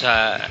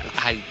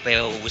how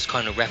Bill was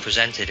kind of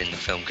represented in the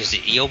film? Because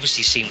he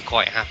obviously seemed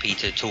quite happy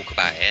to talk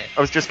about it. I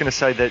was just going to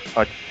say that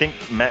I think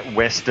Matt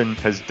Weston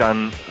has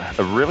done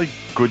a really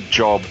good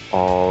job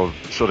of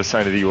sort of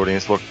saying to the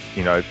audience, look,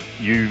 you know,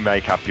 you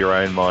make up your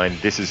own mind.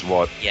 This is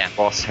what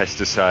Ross has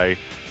to say.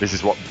 This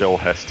is what Bill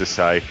has to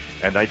say.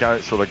 And they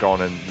don't sort of go on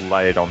and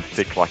lay it on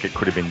thick like it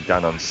could have been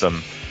done on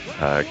some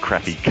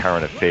crappy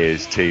current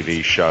affairs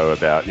TV show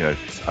about, you know,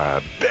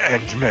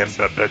 band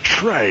member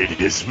betrayed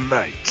his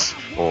mate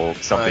or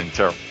something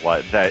terrible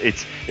like that.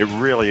 It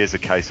really is a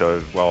case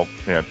of, well,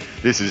 you know,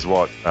 this is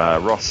what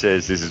Ross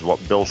says, this is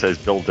what Bill says,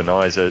 Bill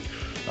denies it,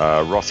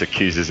 Ross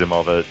accuses him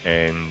of it,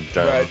 and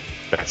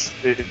that's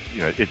it, you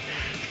know,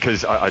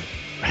 because I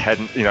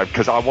hadn't, you know,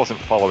 because I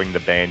wasn't following the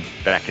band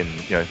back in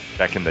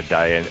the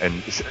day,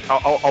 and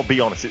I'll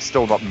be honest, it's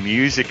still not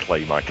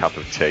musically my cup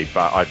of tea,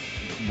 but I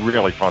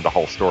really find the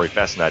whole story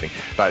fascinating.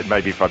 But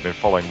maybe if I'd been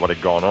following what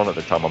had gone on at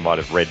the time, I might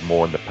have read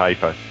more in the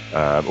paper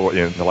or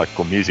in the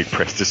local music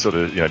press to sort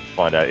of, you know,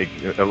 find out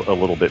a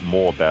little bit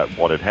more about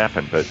what had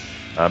happened. But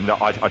no,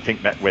 I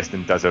think Matt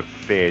Weston does a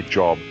fair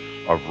job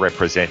of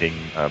representing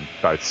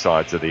both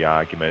sides of the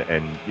argument,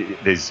 and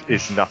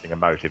it's nothing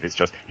emotive. It's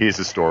just, here's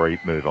the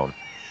story, move on.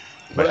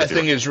 What I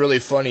think is really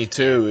funny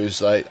too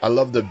is, like, I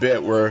love the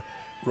bit where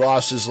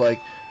Ross is like,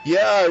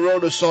 yeah, I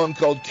wrote a song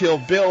called Kill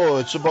Bill.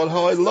 It's about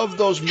how I love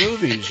those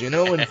movies, you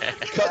know, and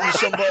cutting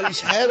somebody's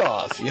head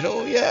off, you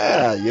know.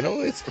 Yeah, you know,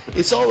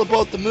 it's all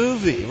about the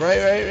movie,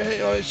 right? You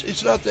know,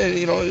 it's nothing,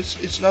 you know,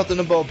 it's nothing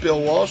about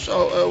Bill Walsh.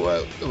 No,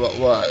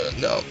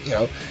 you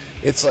know,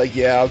 it's like,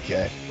 yeah,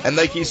 okay. And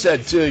like you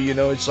said too, you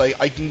know, it's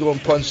like I can go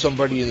and punch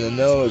somebody in the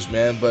nose,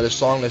 man, but a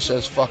song that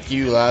says "fuck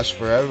you" lasts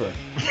forever.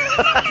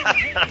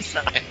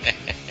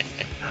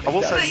 I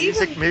will say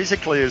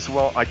musically as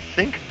well. I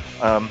think.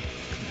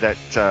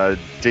 That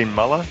Dean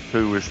Muller,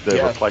 who was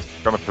the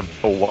replacement drummer for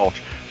Bill Walsh,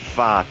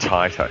 far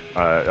tighter.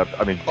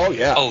 I mean,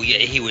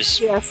 he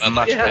was a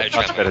much better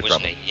drummer,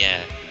 wasn't he?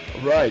 Yeah.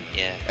 Right.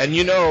 Yeah. And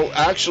you know,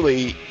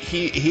 actually,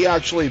 he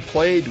actually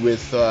played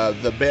with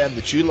the band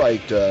that you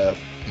liked,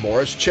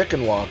 Morris,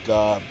 Chicken Walk.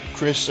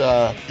 Chris.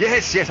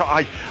 Yes.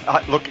 I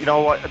look. You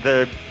know what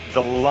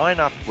the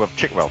lineup of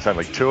it's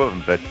only two of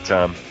them, but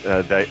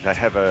they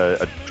have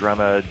a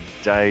drummer,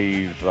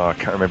 Dave, I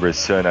can't remember his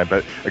surname,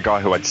 but a guy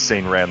who I'd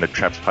seen around the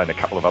Traps playing a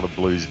couple of other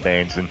blues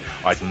bands, and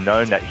I'd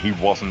known that he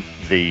wasn't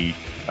the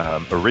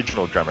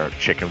original drummer of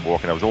Chicken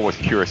Walk, and I was always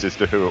curious as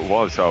to who it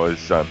was, so I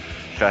was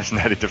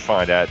fascinated to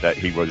find out that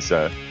he was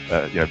a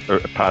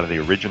part of the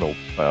original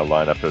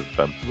lineup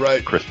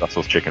of Chris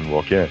Russell's Chicken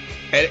Walk, yeah.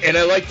 And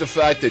I like the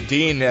fact that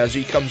Dean, as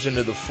he comes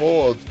into the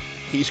fold,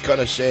 he's kind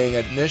of saying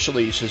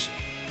initially, he says,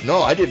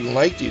 no, I didn't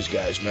like these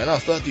guys, man. I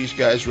thought these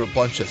guys were a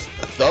bunch of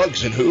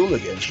thugs and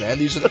hooligans, man.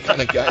 These are the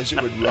kind of guys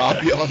who would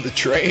rob you on the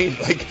train.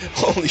 Like,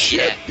 holy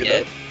shit, you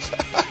know?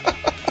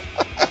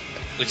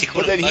 What's he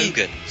called?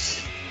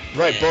 Bogans.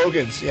 Right,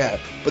 Bogans, yeah.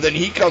 But then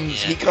he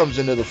comes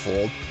into the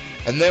fold.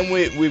 And then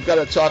we've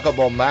got to talk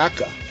about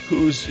Macca,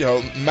 who's, you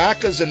know,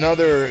 Macca's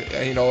another,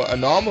 you know,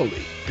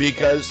 anomaly.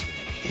 Because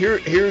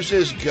here's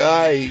this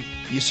guy,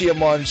 you see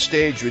him on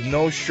stage with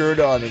no shirt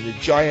on and a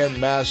giant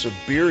massive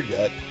beer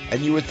gut.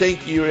 And you would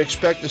think you would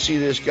expect to see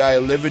this guy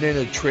living in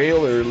a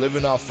trailer,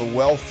 living off of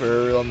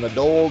welfare on the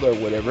dole or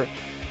whatever.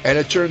 And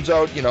it turns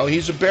out, you know,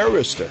 he's a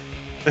barrister.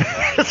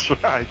 That's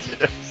right.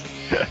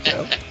 Yes. You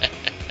know?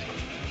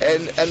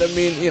 And I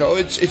mean, you know,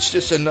 it's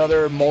just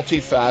another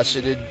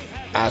multifaceted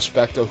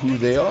aspect of who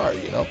they are,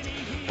 you know.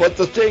 But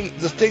the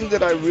thing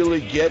that I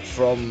really get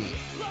from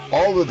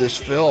all of this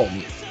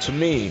film, to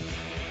me,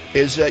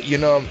 is that, you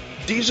know,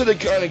 these are the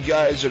kind of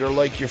guys that are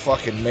like your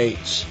fucking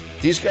mates.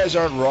 These guys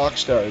aren't rock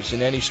stars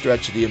in any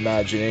stretch of the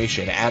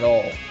imagination at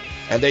all,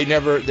 and they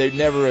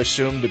never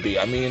assumed to be.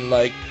 I mean,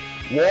 like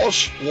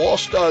Walsh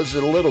does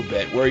it a little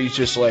bit, where he's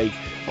just like,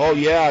 oh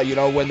yeah, you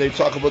know, when they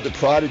talk about the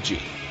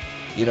Prodigy,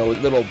 you know,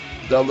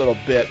 that little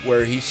bit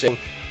where he said,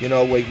 you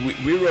know, like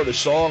we wrote a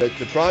song that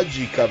the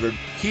Prodigy covered.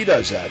 He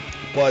does that,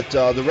 but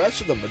the rest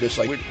of them are just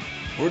like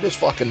we're just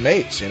fucking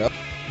mates, you know.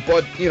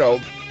 But you know,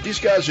 these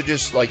guys are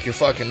just like your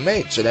fucking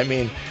mates, and I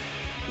mean.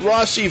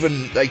 Ross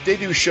even, like, they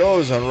do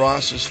shows on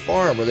Ross's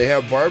farm where they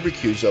have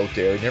barbecues out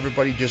there and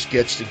everybody just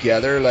gets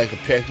together like a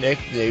picnic.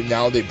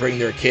 Now they bring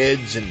their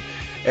kids and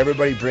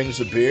everybody brings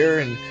a beer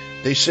and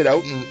they sit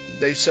out and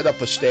they set up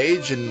a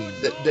stage and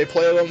they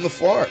play it on the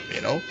farm,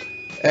 you know.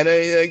 And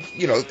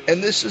you know,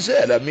 and this is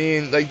it. I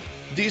mean, like,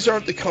 these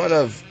aren't the kind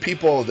of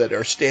people that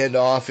are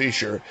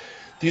standoffish, or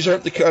these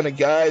aren't the kind of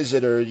guys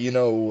that are, you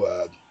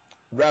know,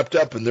 wrapped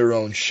up in their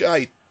own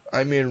shite.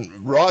 I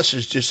mean, Ross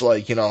is just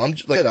like, you know, I'm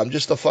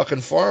just a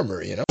fucking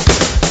farmer, you know.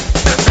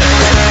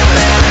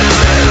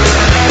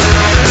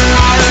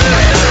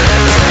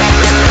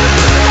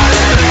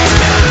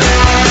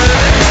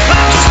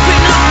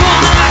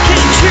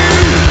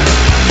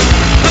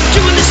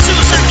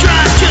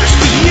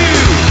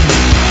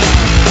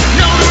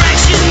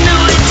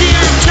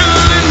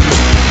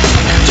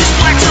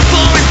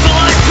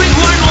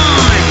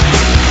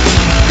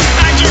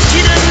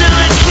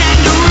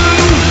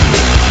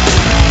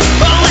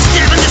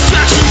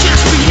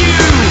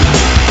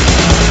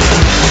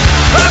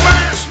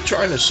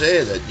 Trying to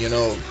say that, you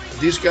know,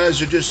 these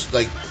guys are just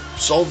like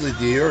salt of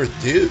the earth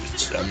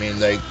dudes. I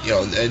mean, like, you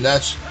know, and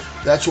that's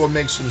what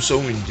makes them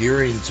so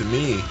endearing to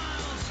me,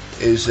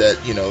 is that,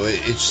 you know,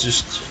 it's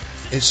just,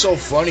 it's so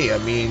funny. I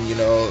mean, you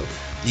know,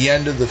 the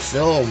end of the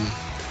film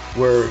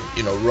where,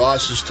 you know,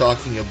 Ross is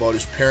talking about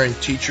his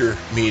parent-teacher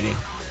meeting,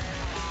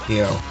 you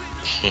know,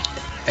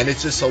 and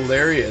it's just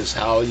hilarious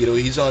how, you know,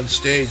 he's on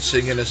stage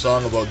singing a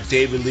song about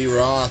David Lee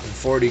Roth and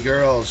 40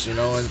 Girls, you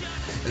know, and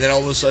then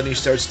all of a sudden he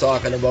starts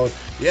talking about,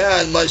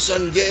 yeah, and my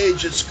son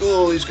Gage at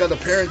school, he's got a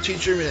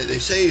parent-teacher meeting. They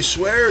say he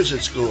swears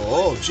at school.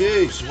 Oh,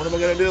 jeez, what am I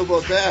going to do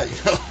about that?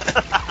 You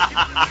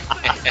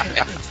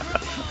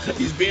know?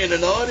 He's being a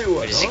naughty one.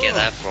 Where does he get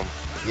that from?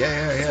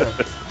 Yeah.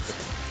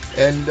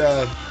 And,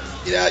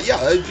 yeah,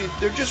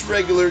 they're just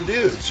regular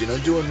dudes, you know,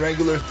 doing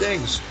regular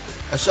things.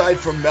 Aside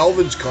from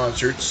Melvin's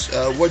concerts,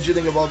 what'd you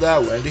think about that,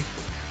 Wendy?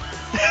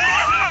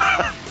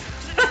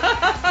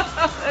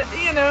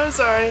 You know,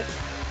 it's alright.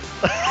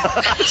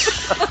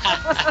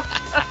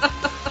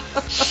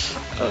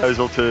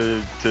 Proposal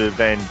to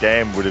Van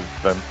Damme would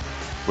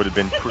have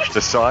been pushed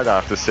aside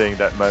after seeing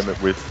that moment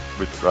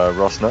with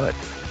Ross Knight.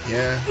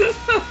 Yeah.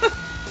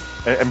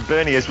 And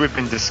Bernie, as we've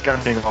been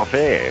discussing off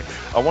air,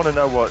 I want to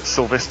know what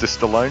Sylvester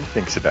Stallone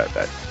thinks about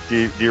that.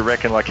 Do you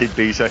reckon like he'd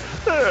be saying,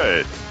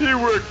 "Hey, he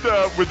worked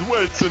out with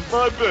weights in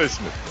my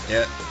basement"?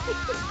 Yeah.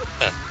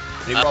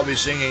 He'd probably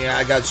singing,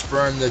 "I got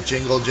sperm that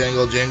jingle,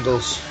 jangle,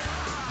 jingles."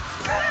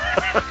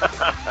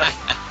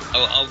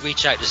 I'll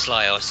reach out to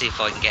Sly. I'll see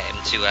if I can get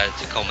him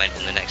to comment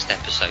on the next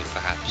episode,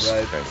 perhaps.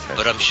 Right. Okay.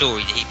 But I'm sure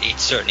he'd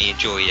certainly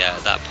enjoy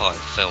that part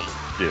of the film.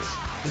 Yes.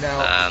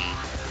 Now,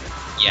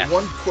 yeah.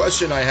 One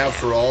question I have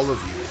for all of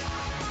you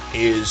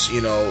is, you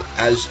know,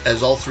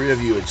 as all three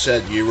of you had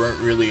said, you weren't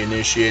really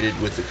initiated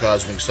with the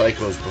Cosmic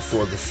Psychos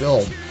before the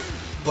film,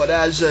 but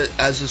as a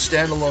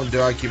standalone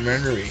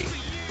documentary,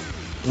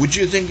 would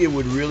you think it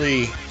would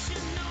really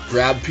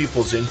grab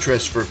people's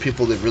interest for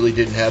people that really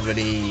didn't have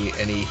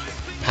any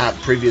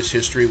previous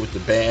history with the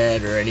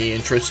band or any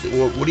interest?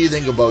 What do you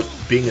think about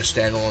being a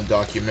standalone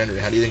documentary?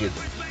 How do you think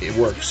it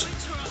works?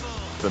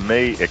 For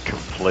me, it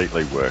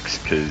completely works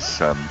because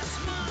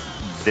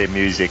their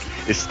music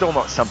is still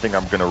not something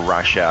I'm going to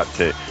rush out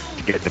to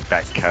get the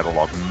back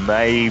catalogue.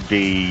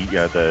 Maybe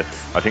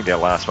I think their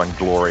last one,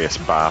 Glorious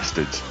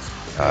Bastards.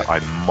 I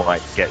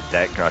might get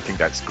that. I think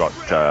that's got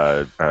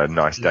a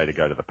Nice Day to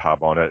Go to the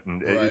Pub on it,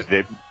 and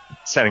they're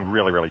sounding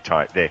really, really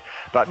tight there.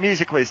 But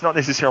musically, it's not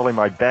necessarily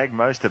my bag,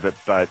 most of it,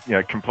 but, you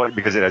know, completely,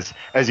 because it has,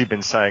 as you've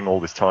been saying all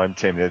this time,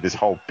 Tim, this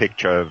whole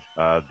picture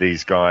of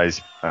these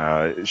guys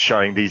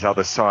showing these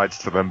other sides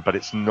to them, but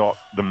it's not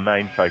the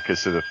main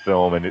focus of the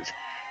film, and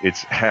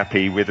it's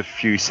happy with a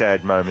few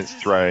sad moments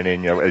thrown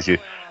in. You know,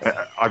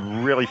 I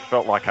really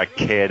felt like I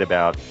cared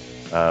about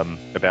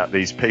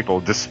these people,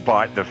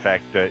 despite the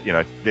fact that, you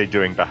know, they're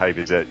doing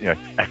behaviours that, you know,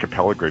 a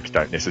cappella groups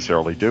don't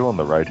necessarily do on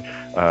the road.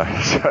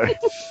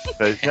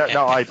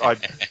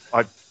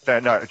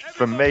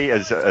 For me,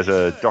 as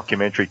a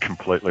documentary,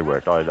 completely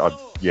worked. I'd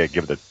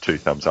give it 2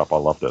 thumbs up. I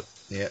loved it.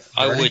 Yeah,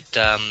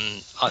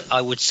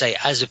 I would say,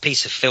 as a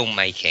piece of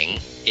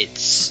filmmaking,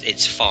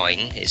 it's fine.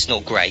 It's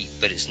not great,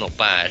 but it's not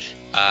bad.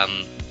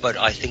 but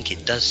I think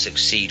it does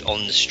succeed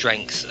on the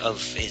strength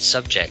of its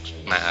subject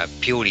matter,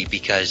 purely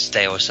because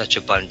they are such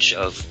a bunch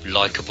of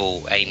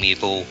likeable,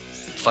 amiable,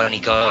 funny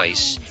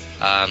guys.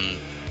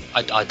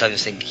 I don't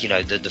think, you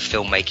know, the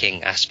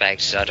filmmaking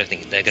aspects, I don't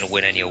think they're going to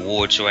win any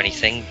awards or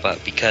anything,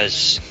 but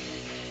because...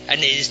 And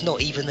it's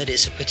not even that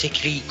it's a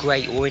particularly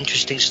great or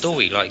interesting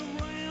story, like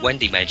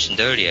Wendy mentioned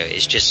earlier.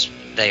 It's just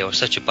they are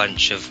such a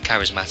bunch of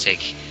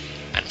charismatic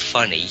and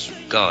funny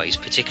guys,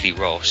 particularly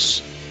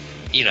Ross.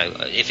 You know,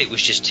 if it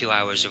was just 2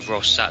 hours of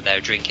Ross sat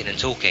there drinking and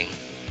talking,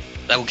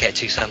 that would get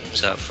 2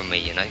 thumbs up from me,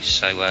 you know.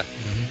 So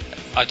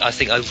I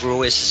think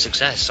overall it's a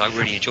success. I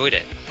really enjoyed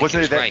it.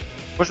 Wasn't there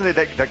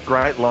that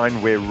great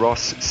line where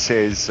Ross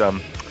says,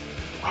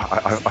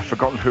 I've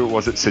forgotten who it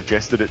was that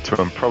suggested it to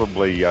him,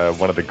 probably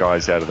one of the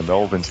guys out of the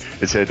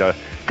Melvins. It said,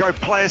 go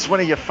play us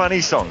one of your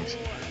funny songs.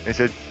 And he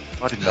said,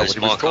 I didn't know what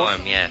it was called.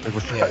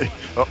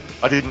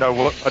 I didn't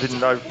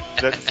know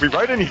that we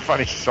wrote any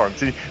funny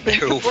songs. And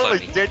he was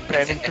completely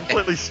deadpan and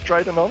completely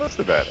straight and honest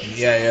about it.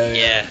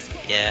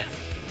 Yeah.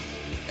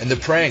 And the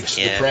pranks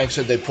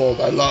that they pulled.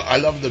 I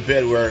love the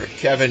bit where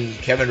Kevin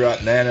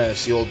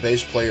Ratnana, the old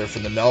bass player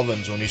from the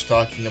Melvins, when he's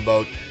talking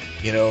about,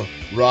 you know,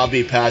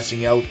 Robbie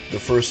passing out, the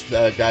first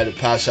guy to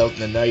pass out in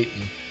the night,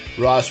 and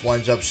Ross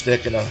winds up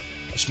sticking a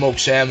smoked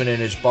salmon in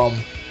his bum,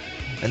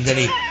 and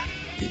then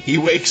he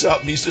wakes up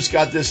and he's just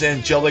got this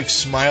angelic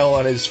smile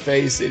on his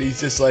face, and he's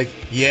just like,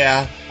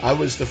 yeah, I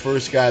was the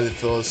first guy that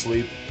fell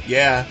asleep.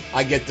 Yeah,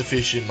 I get the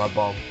fish in my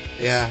bum.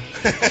 Yeah.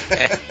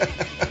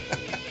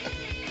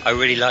 I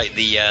really like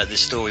the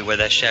story where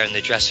they're sharing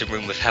the dressing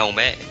room with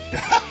Helmet,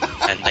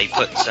 and they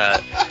put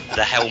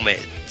the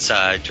Helmet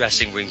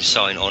dressing room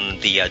sign on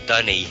the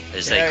dunny,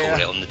 as they call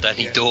it, on the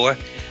dunny door.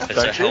 And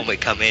so Helmet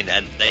come in,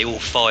 and they all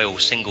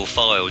single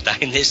file down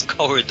this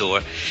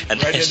corridor, and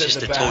there's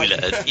just a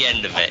toilet at the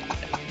end of it.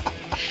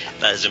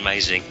 That is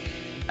amazing.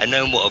 And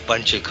knowing what a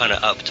bunch of kind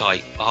of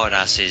uptight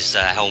hardasses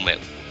Helmet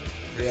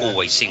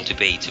always seemed to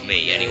be, to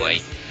me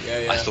anyway,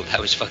 I thought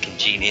that was fucking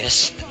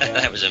genius.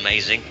 That was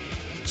amazing.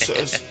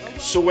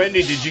 So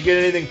Wendy, did you get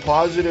anything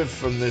positive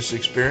from this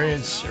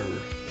experience, or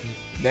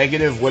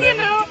negative, whatever?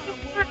 You know,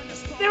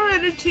 they're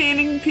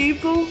entertaining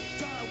people.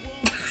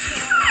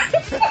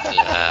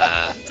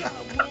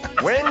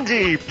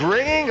 Wendy,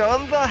 bringing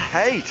on the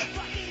hate.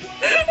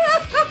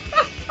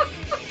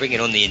 Bringing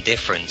on the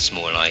indifference,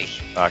 more like.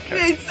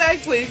 Okay.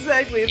 Exactly.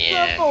 It's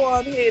not full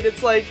on hate.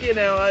 It's like, you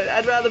know,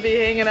 I'd rather be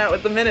hanging out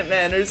with the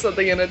Minutemen or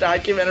something in a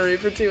documentary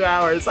for 2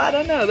 hours. I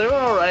don't know. They're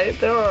all right.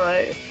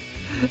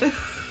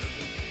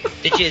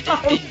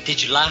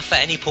 Did you laugh at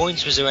any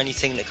points? Was there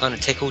anything that kind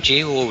of tickled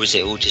you, or was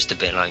it all just a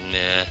bit like,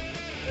 meh?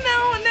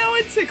 No,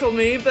 it tickled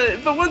me,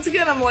 but once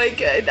again, I'm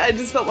like, I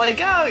just felt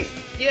like, oh,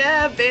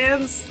 yeah,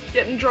 bands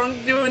getting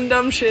drunk, doing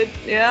dumb shit,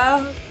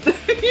 yeah.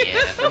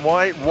 And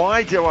why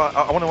do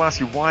I want to ask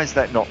you, why is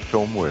that not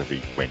film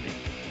worthy, Wendy?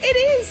 It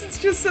is. It's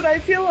just that I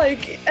feel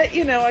like,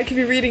 you know, I could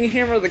be reading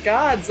Hammer of the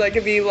Gods. I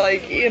could be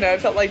like, you know, I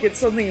felt like it's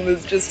something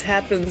that just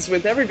happens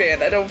with every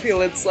band. I don't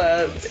feel it's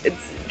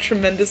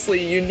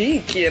tremendously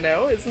unique, you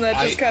know? Isn't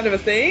that just kind of a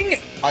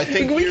thing? I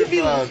think we could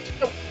be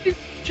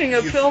watching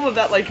a film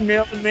about, like,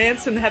 Marilyn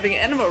Manson having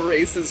enema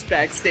races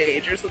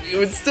backstage or something. It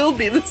would still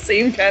be the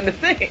same kind of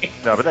thing.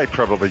 No, but they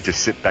probably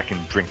just sit back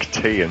and drink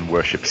tea and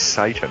worship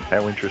Satan.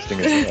 How interesting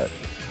is that?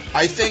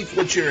 I think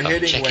what you're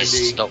hitting, Wendy.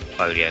 Stock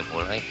podium,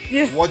 right?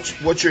 Yeah.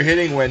 What you're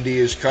hitting, Wendy,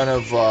 is kind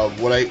of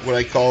what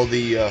I call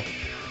the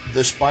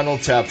Spinal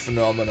Tap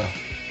phenomena,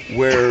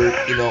 where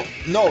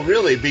no,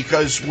 really,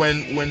 because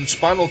when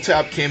Spinal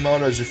Tap came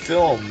out as a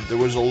film, there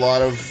was a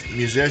lot of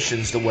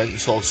musicians that went and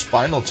saw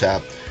Spinal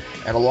Tap,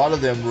 and a lot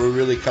of them were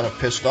really kind of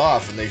pissed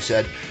off, and they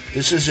said,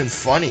 "This isn't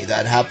funny.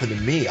 That happened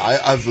to me.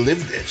 I've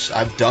lived this.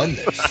 I've done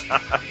this."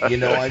 You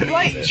know, I mean,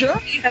 like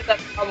Journey had that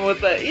problem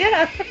with it.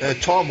 Yeah.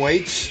 Tom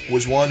Waits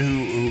was one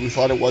who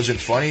thought it wasn't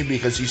funny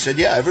because he said,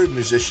 "Yeah, every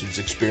musician's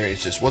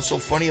experienced this. What's so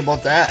funny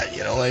about that?"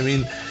 You know, I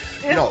mean,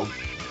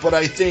 But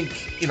I think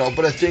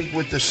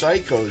with the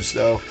Psychos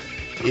though,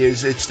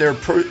 it's their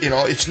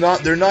it's not,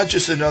 they're not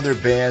just another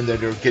band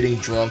that are getting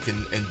drunk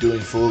and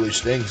doing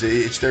foolish things.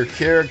 It's their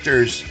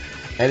characters,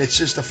 and it's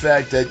just the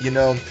fact that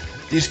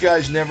these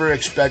guys never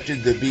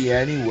expected to be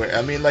anywhere.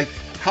 I mean, like,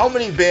 how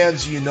many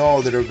bands do you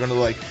know that are going to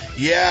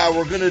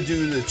we're going to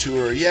do the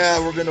tour. Yeah,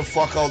 we're going to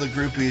fuck all the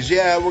groupies.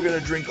 Yeah, we're going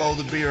to drink all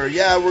the beer.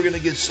 Yeah, we're going to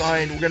get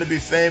signed. We're going to be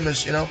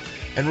famous,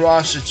 And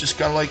Ross is just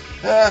kind of like,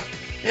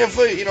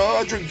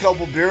 I'll drink a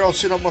couple beer. I'll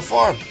sit on my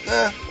farm.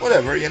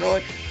 Whatever,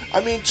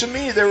 I mean, to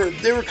me,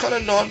 they were kind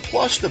of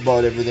nonplussed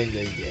about everything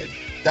they did.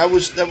 That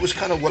was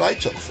kind of what I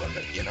took from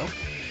it,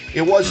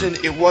 It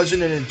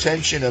wasn't an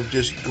intention of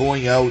just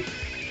going out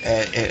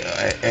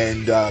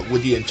and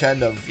with the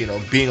intent of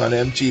being on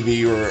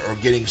MTV or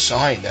getting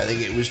signed. I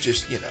think it was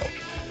just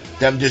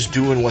them just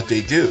doing what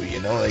they do.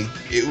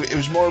 It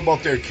was more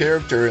about their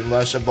character and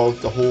less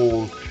about the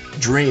whole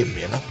dream.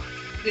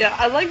 Yeah,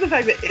 I like the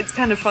fact that it's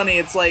kind of funny.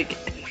 It's like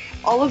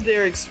all of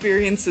their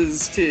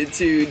experiences to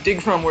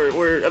dig from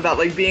were about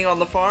like being on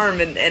the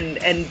farm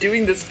and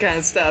doing this kind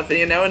of stuff.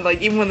 And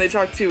like even when they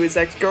talked to his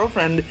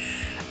ex-girlfriend,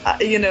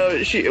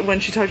 when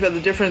she talked about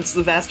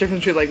the vast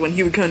difference between like when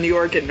he would come to New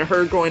York and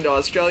her going to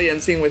Australia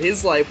and seeing what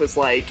his life was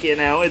like,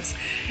 it's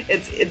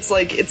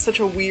like it's such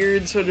a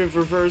weird sort of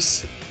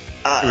reverse.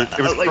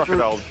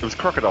 It was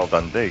Crocodile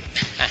Dundee.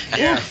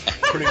 Yeah,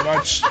 pretty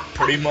much.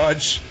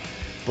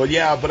 But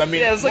I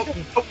mean, it's like a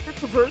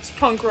reverse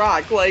punk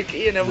rock. Like,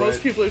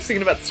 most people are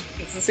singing about the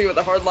streets and singing about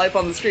the hard life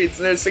on the streets,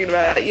 and they're singing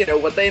about,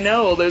 what they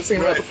know. They're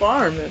singing about the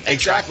farm.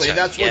 Exactly, and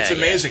that's what's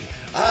amazing.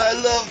 I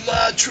love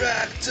my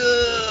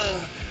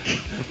tractor.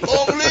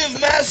 Long live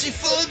Massey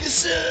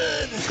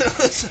Ferguson.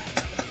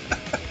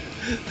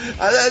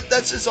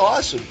 That's just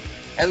awesome.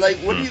 And like,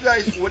 what do you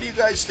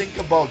guys think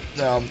about?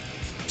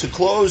 To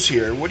close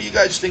here, what do you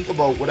guys think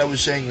about what I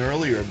was saying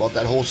earlier about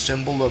that whole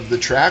symbol of the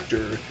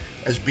tractor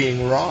as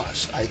being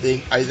Ross? I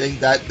think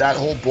that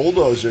whole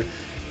bulldozer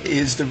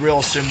is the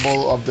real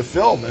symbol of the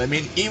film. And I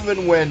mean,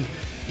 even when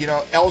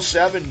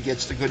L7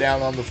 gets to go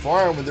down on the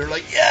farm and they're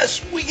like,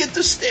 yes, we get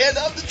to stand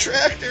on the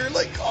tractor,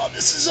 like, oh,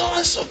 this is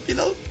awesome,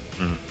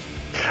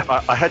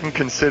 I hadn't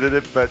considered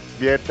it, but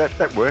yeah,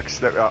 that works.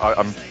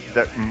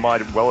 That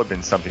might well have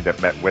been something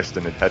that Matt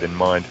Weston had in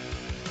mind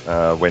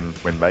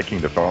when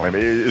making the film. I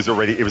mean,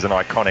 it was an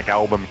iconic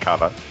album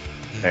cover,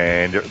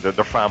 and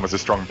the farm was a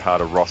strong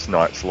part of Ross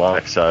Knight's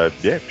life. So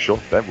yeah, sure,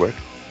 that worked.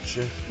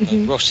 Sure.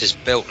 Ross is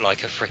built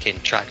like a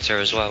freaking tractor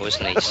as well,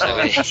 isn't he? So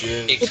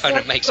it kind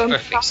of makes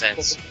perfect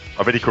sense.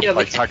 I bet he could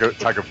play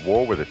tug of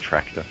war with a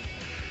tractor.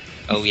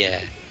 Oh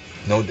yeah,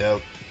 no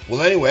doubt.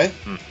 Well, anyway,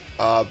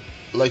 I'd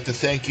like to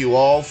thank you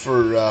all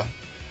for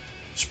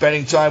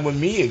spending time with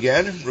me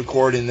again,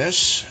 recording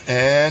this,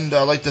 and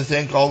I'd like to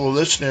thank all the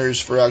listeners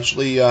for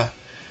actually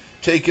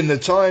taking the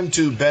time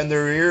to bend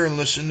their ear and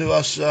listen to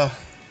us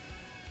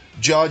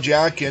jaw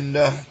jack and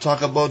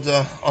talk about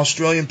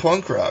Australian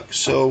punk rock.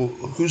 So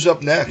who's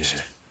up next?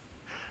 Yeah.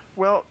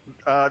 Well,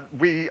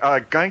 we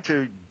are going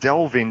to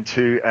delve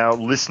into our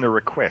listener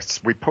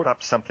requests. We put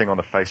up something on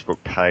the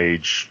Facebook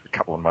page a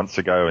couple of months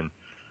ago and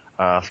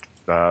asked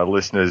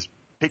listeners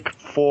pick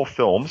 4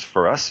 films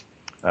for us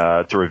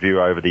to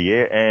review over the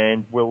year,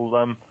 and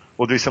we'll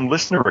do some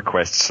listener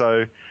requests.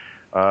 So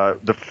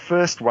the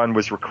first one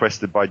was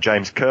requested by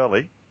James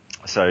Curley.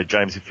 So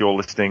James, if you're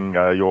listening,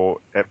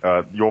 your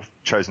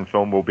chosen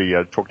film will be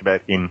talked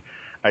about in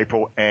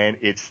April, and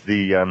it's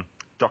the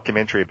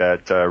documentary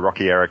about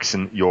Rocky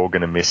Erickson, You're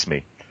Gonna Miss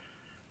Me.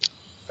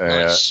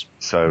 Nice.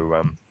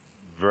 So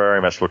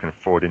very much looking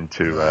forward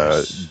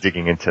into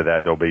digging into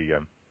that. There'll be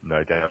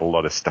no doubt a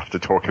lot of stuff to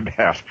talk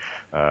about.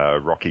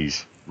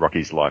 Rocky's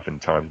life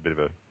and times, bit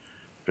of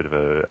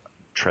a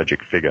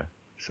tragic figure.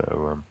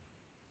 So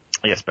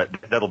yes, but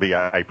that'll be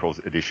April's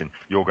edition.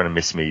 You're Gonna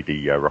Miss Me,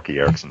 the Rocky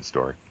Erickson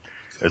story,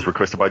 as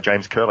requested by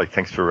James Curley.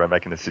 Thanks for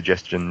making the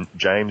suggestion,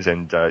 James,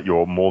 and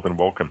you're more than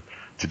welcome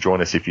to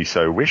join us if you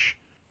so wish.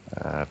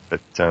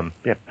 But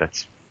yeah,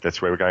 that's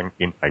where we're going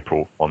in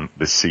April on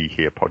the See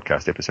Here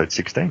podcast, episode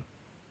 16.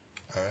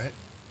 All right,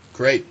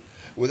 great.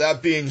 With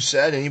that being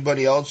said,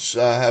 anybody else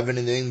have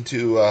anything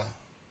to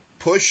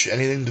push,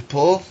 anything to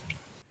pull?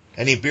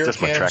 Any beer Just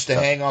cans to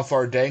hang off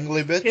our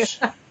dangly bits?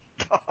 Yeah.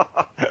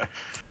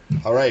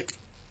 All right.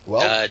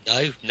 Well,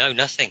 no,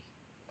 nothing.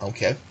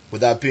 Okay. With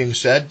that being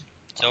said,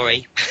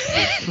 sorry.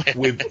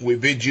 we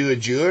bid you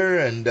adieu,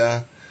 and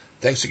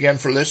thanks again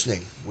for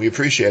listening. We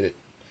appreciate it.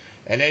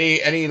 And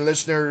any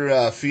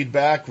listener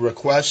feedback,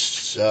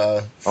 requests,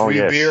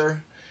 free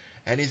beer,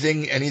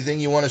 anything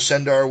you want to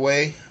send our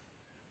way,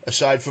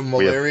 aside from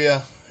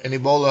malaria and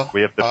Ebola.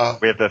 We have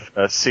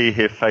the See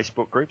Here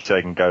Facebook group, so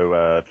you can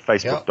go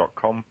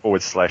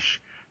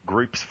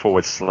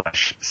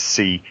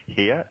facebook.com/groups/See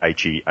Here,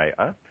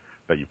 HEAR,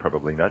 but you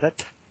probably know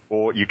that.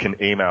 Or you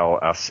can email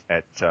us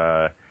at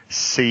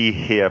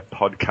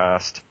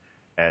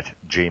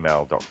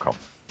seeherepodcast@gmail.com.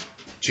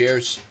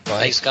 Cheers. Bye.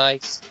 Thanks,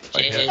 guys.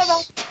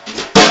 Cheers.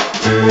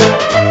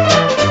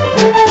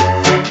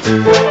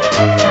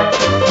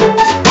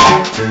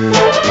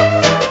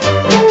 Bye-bye.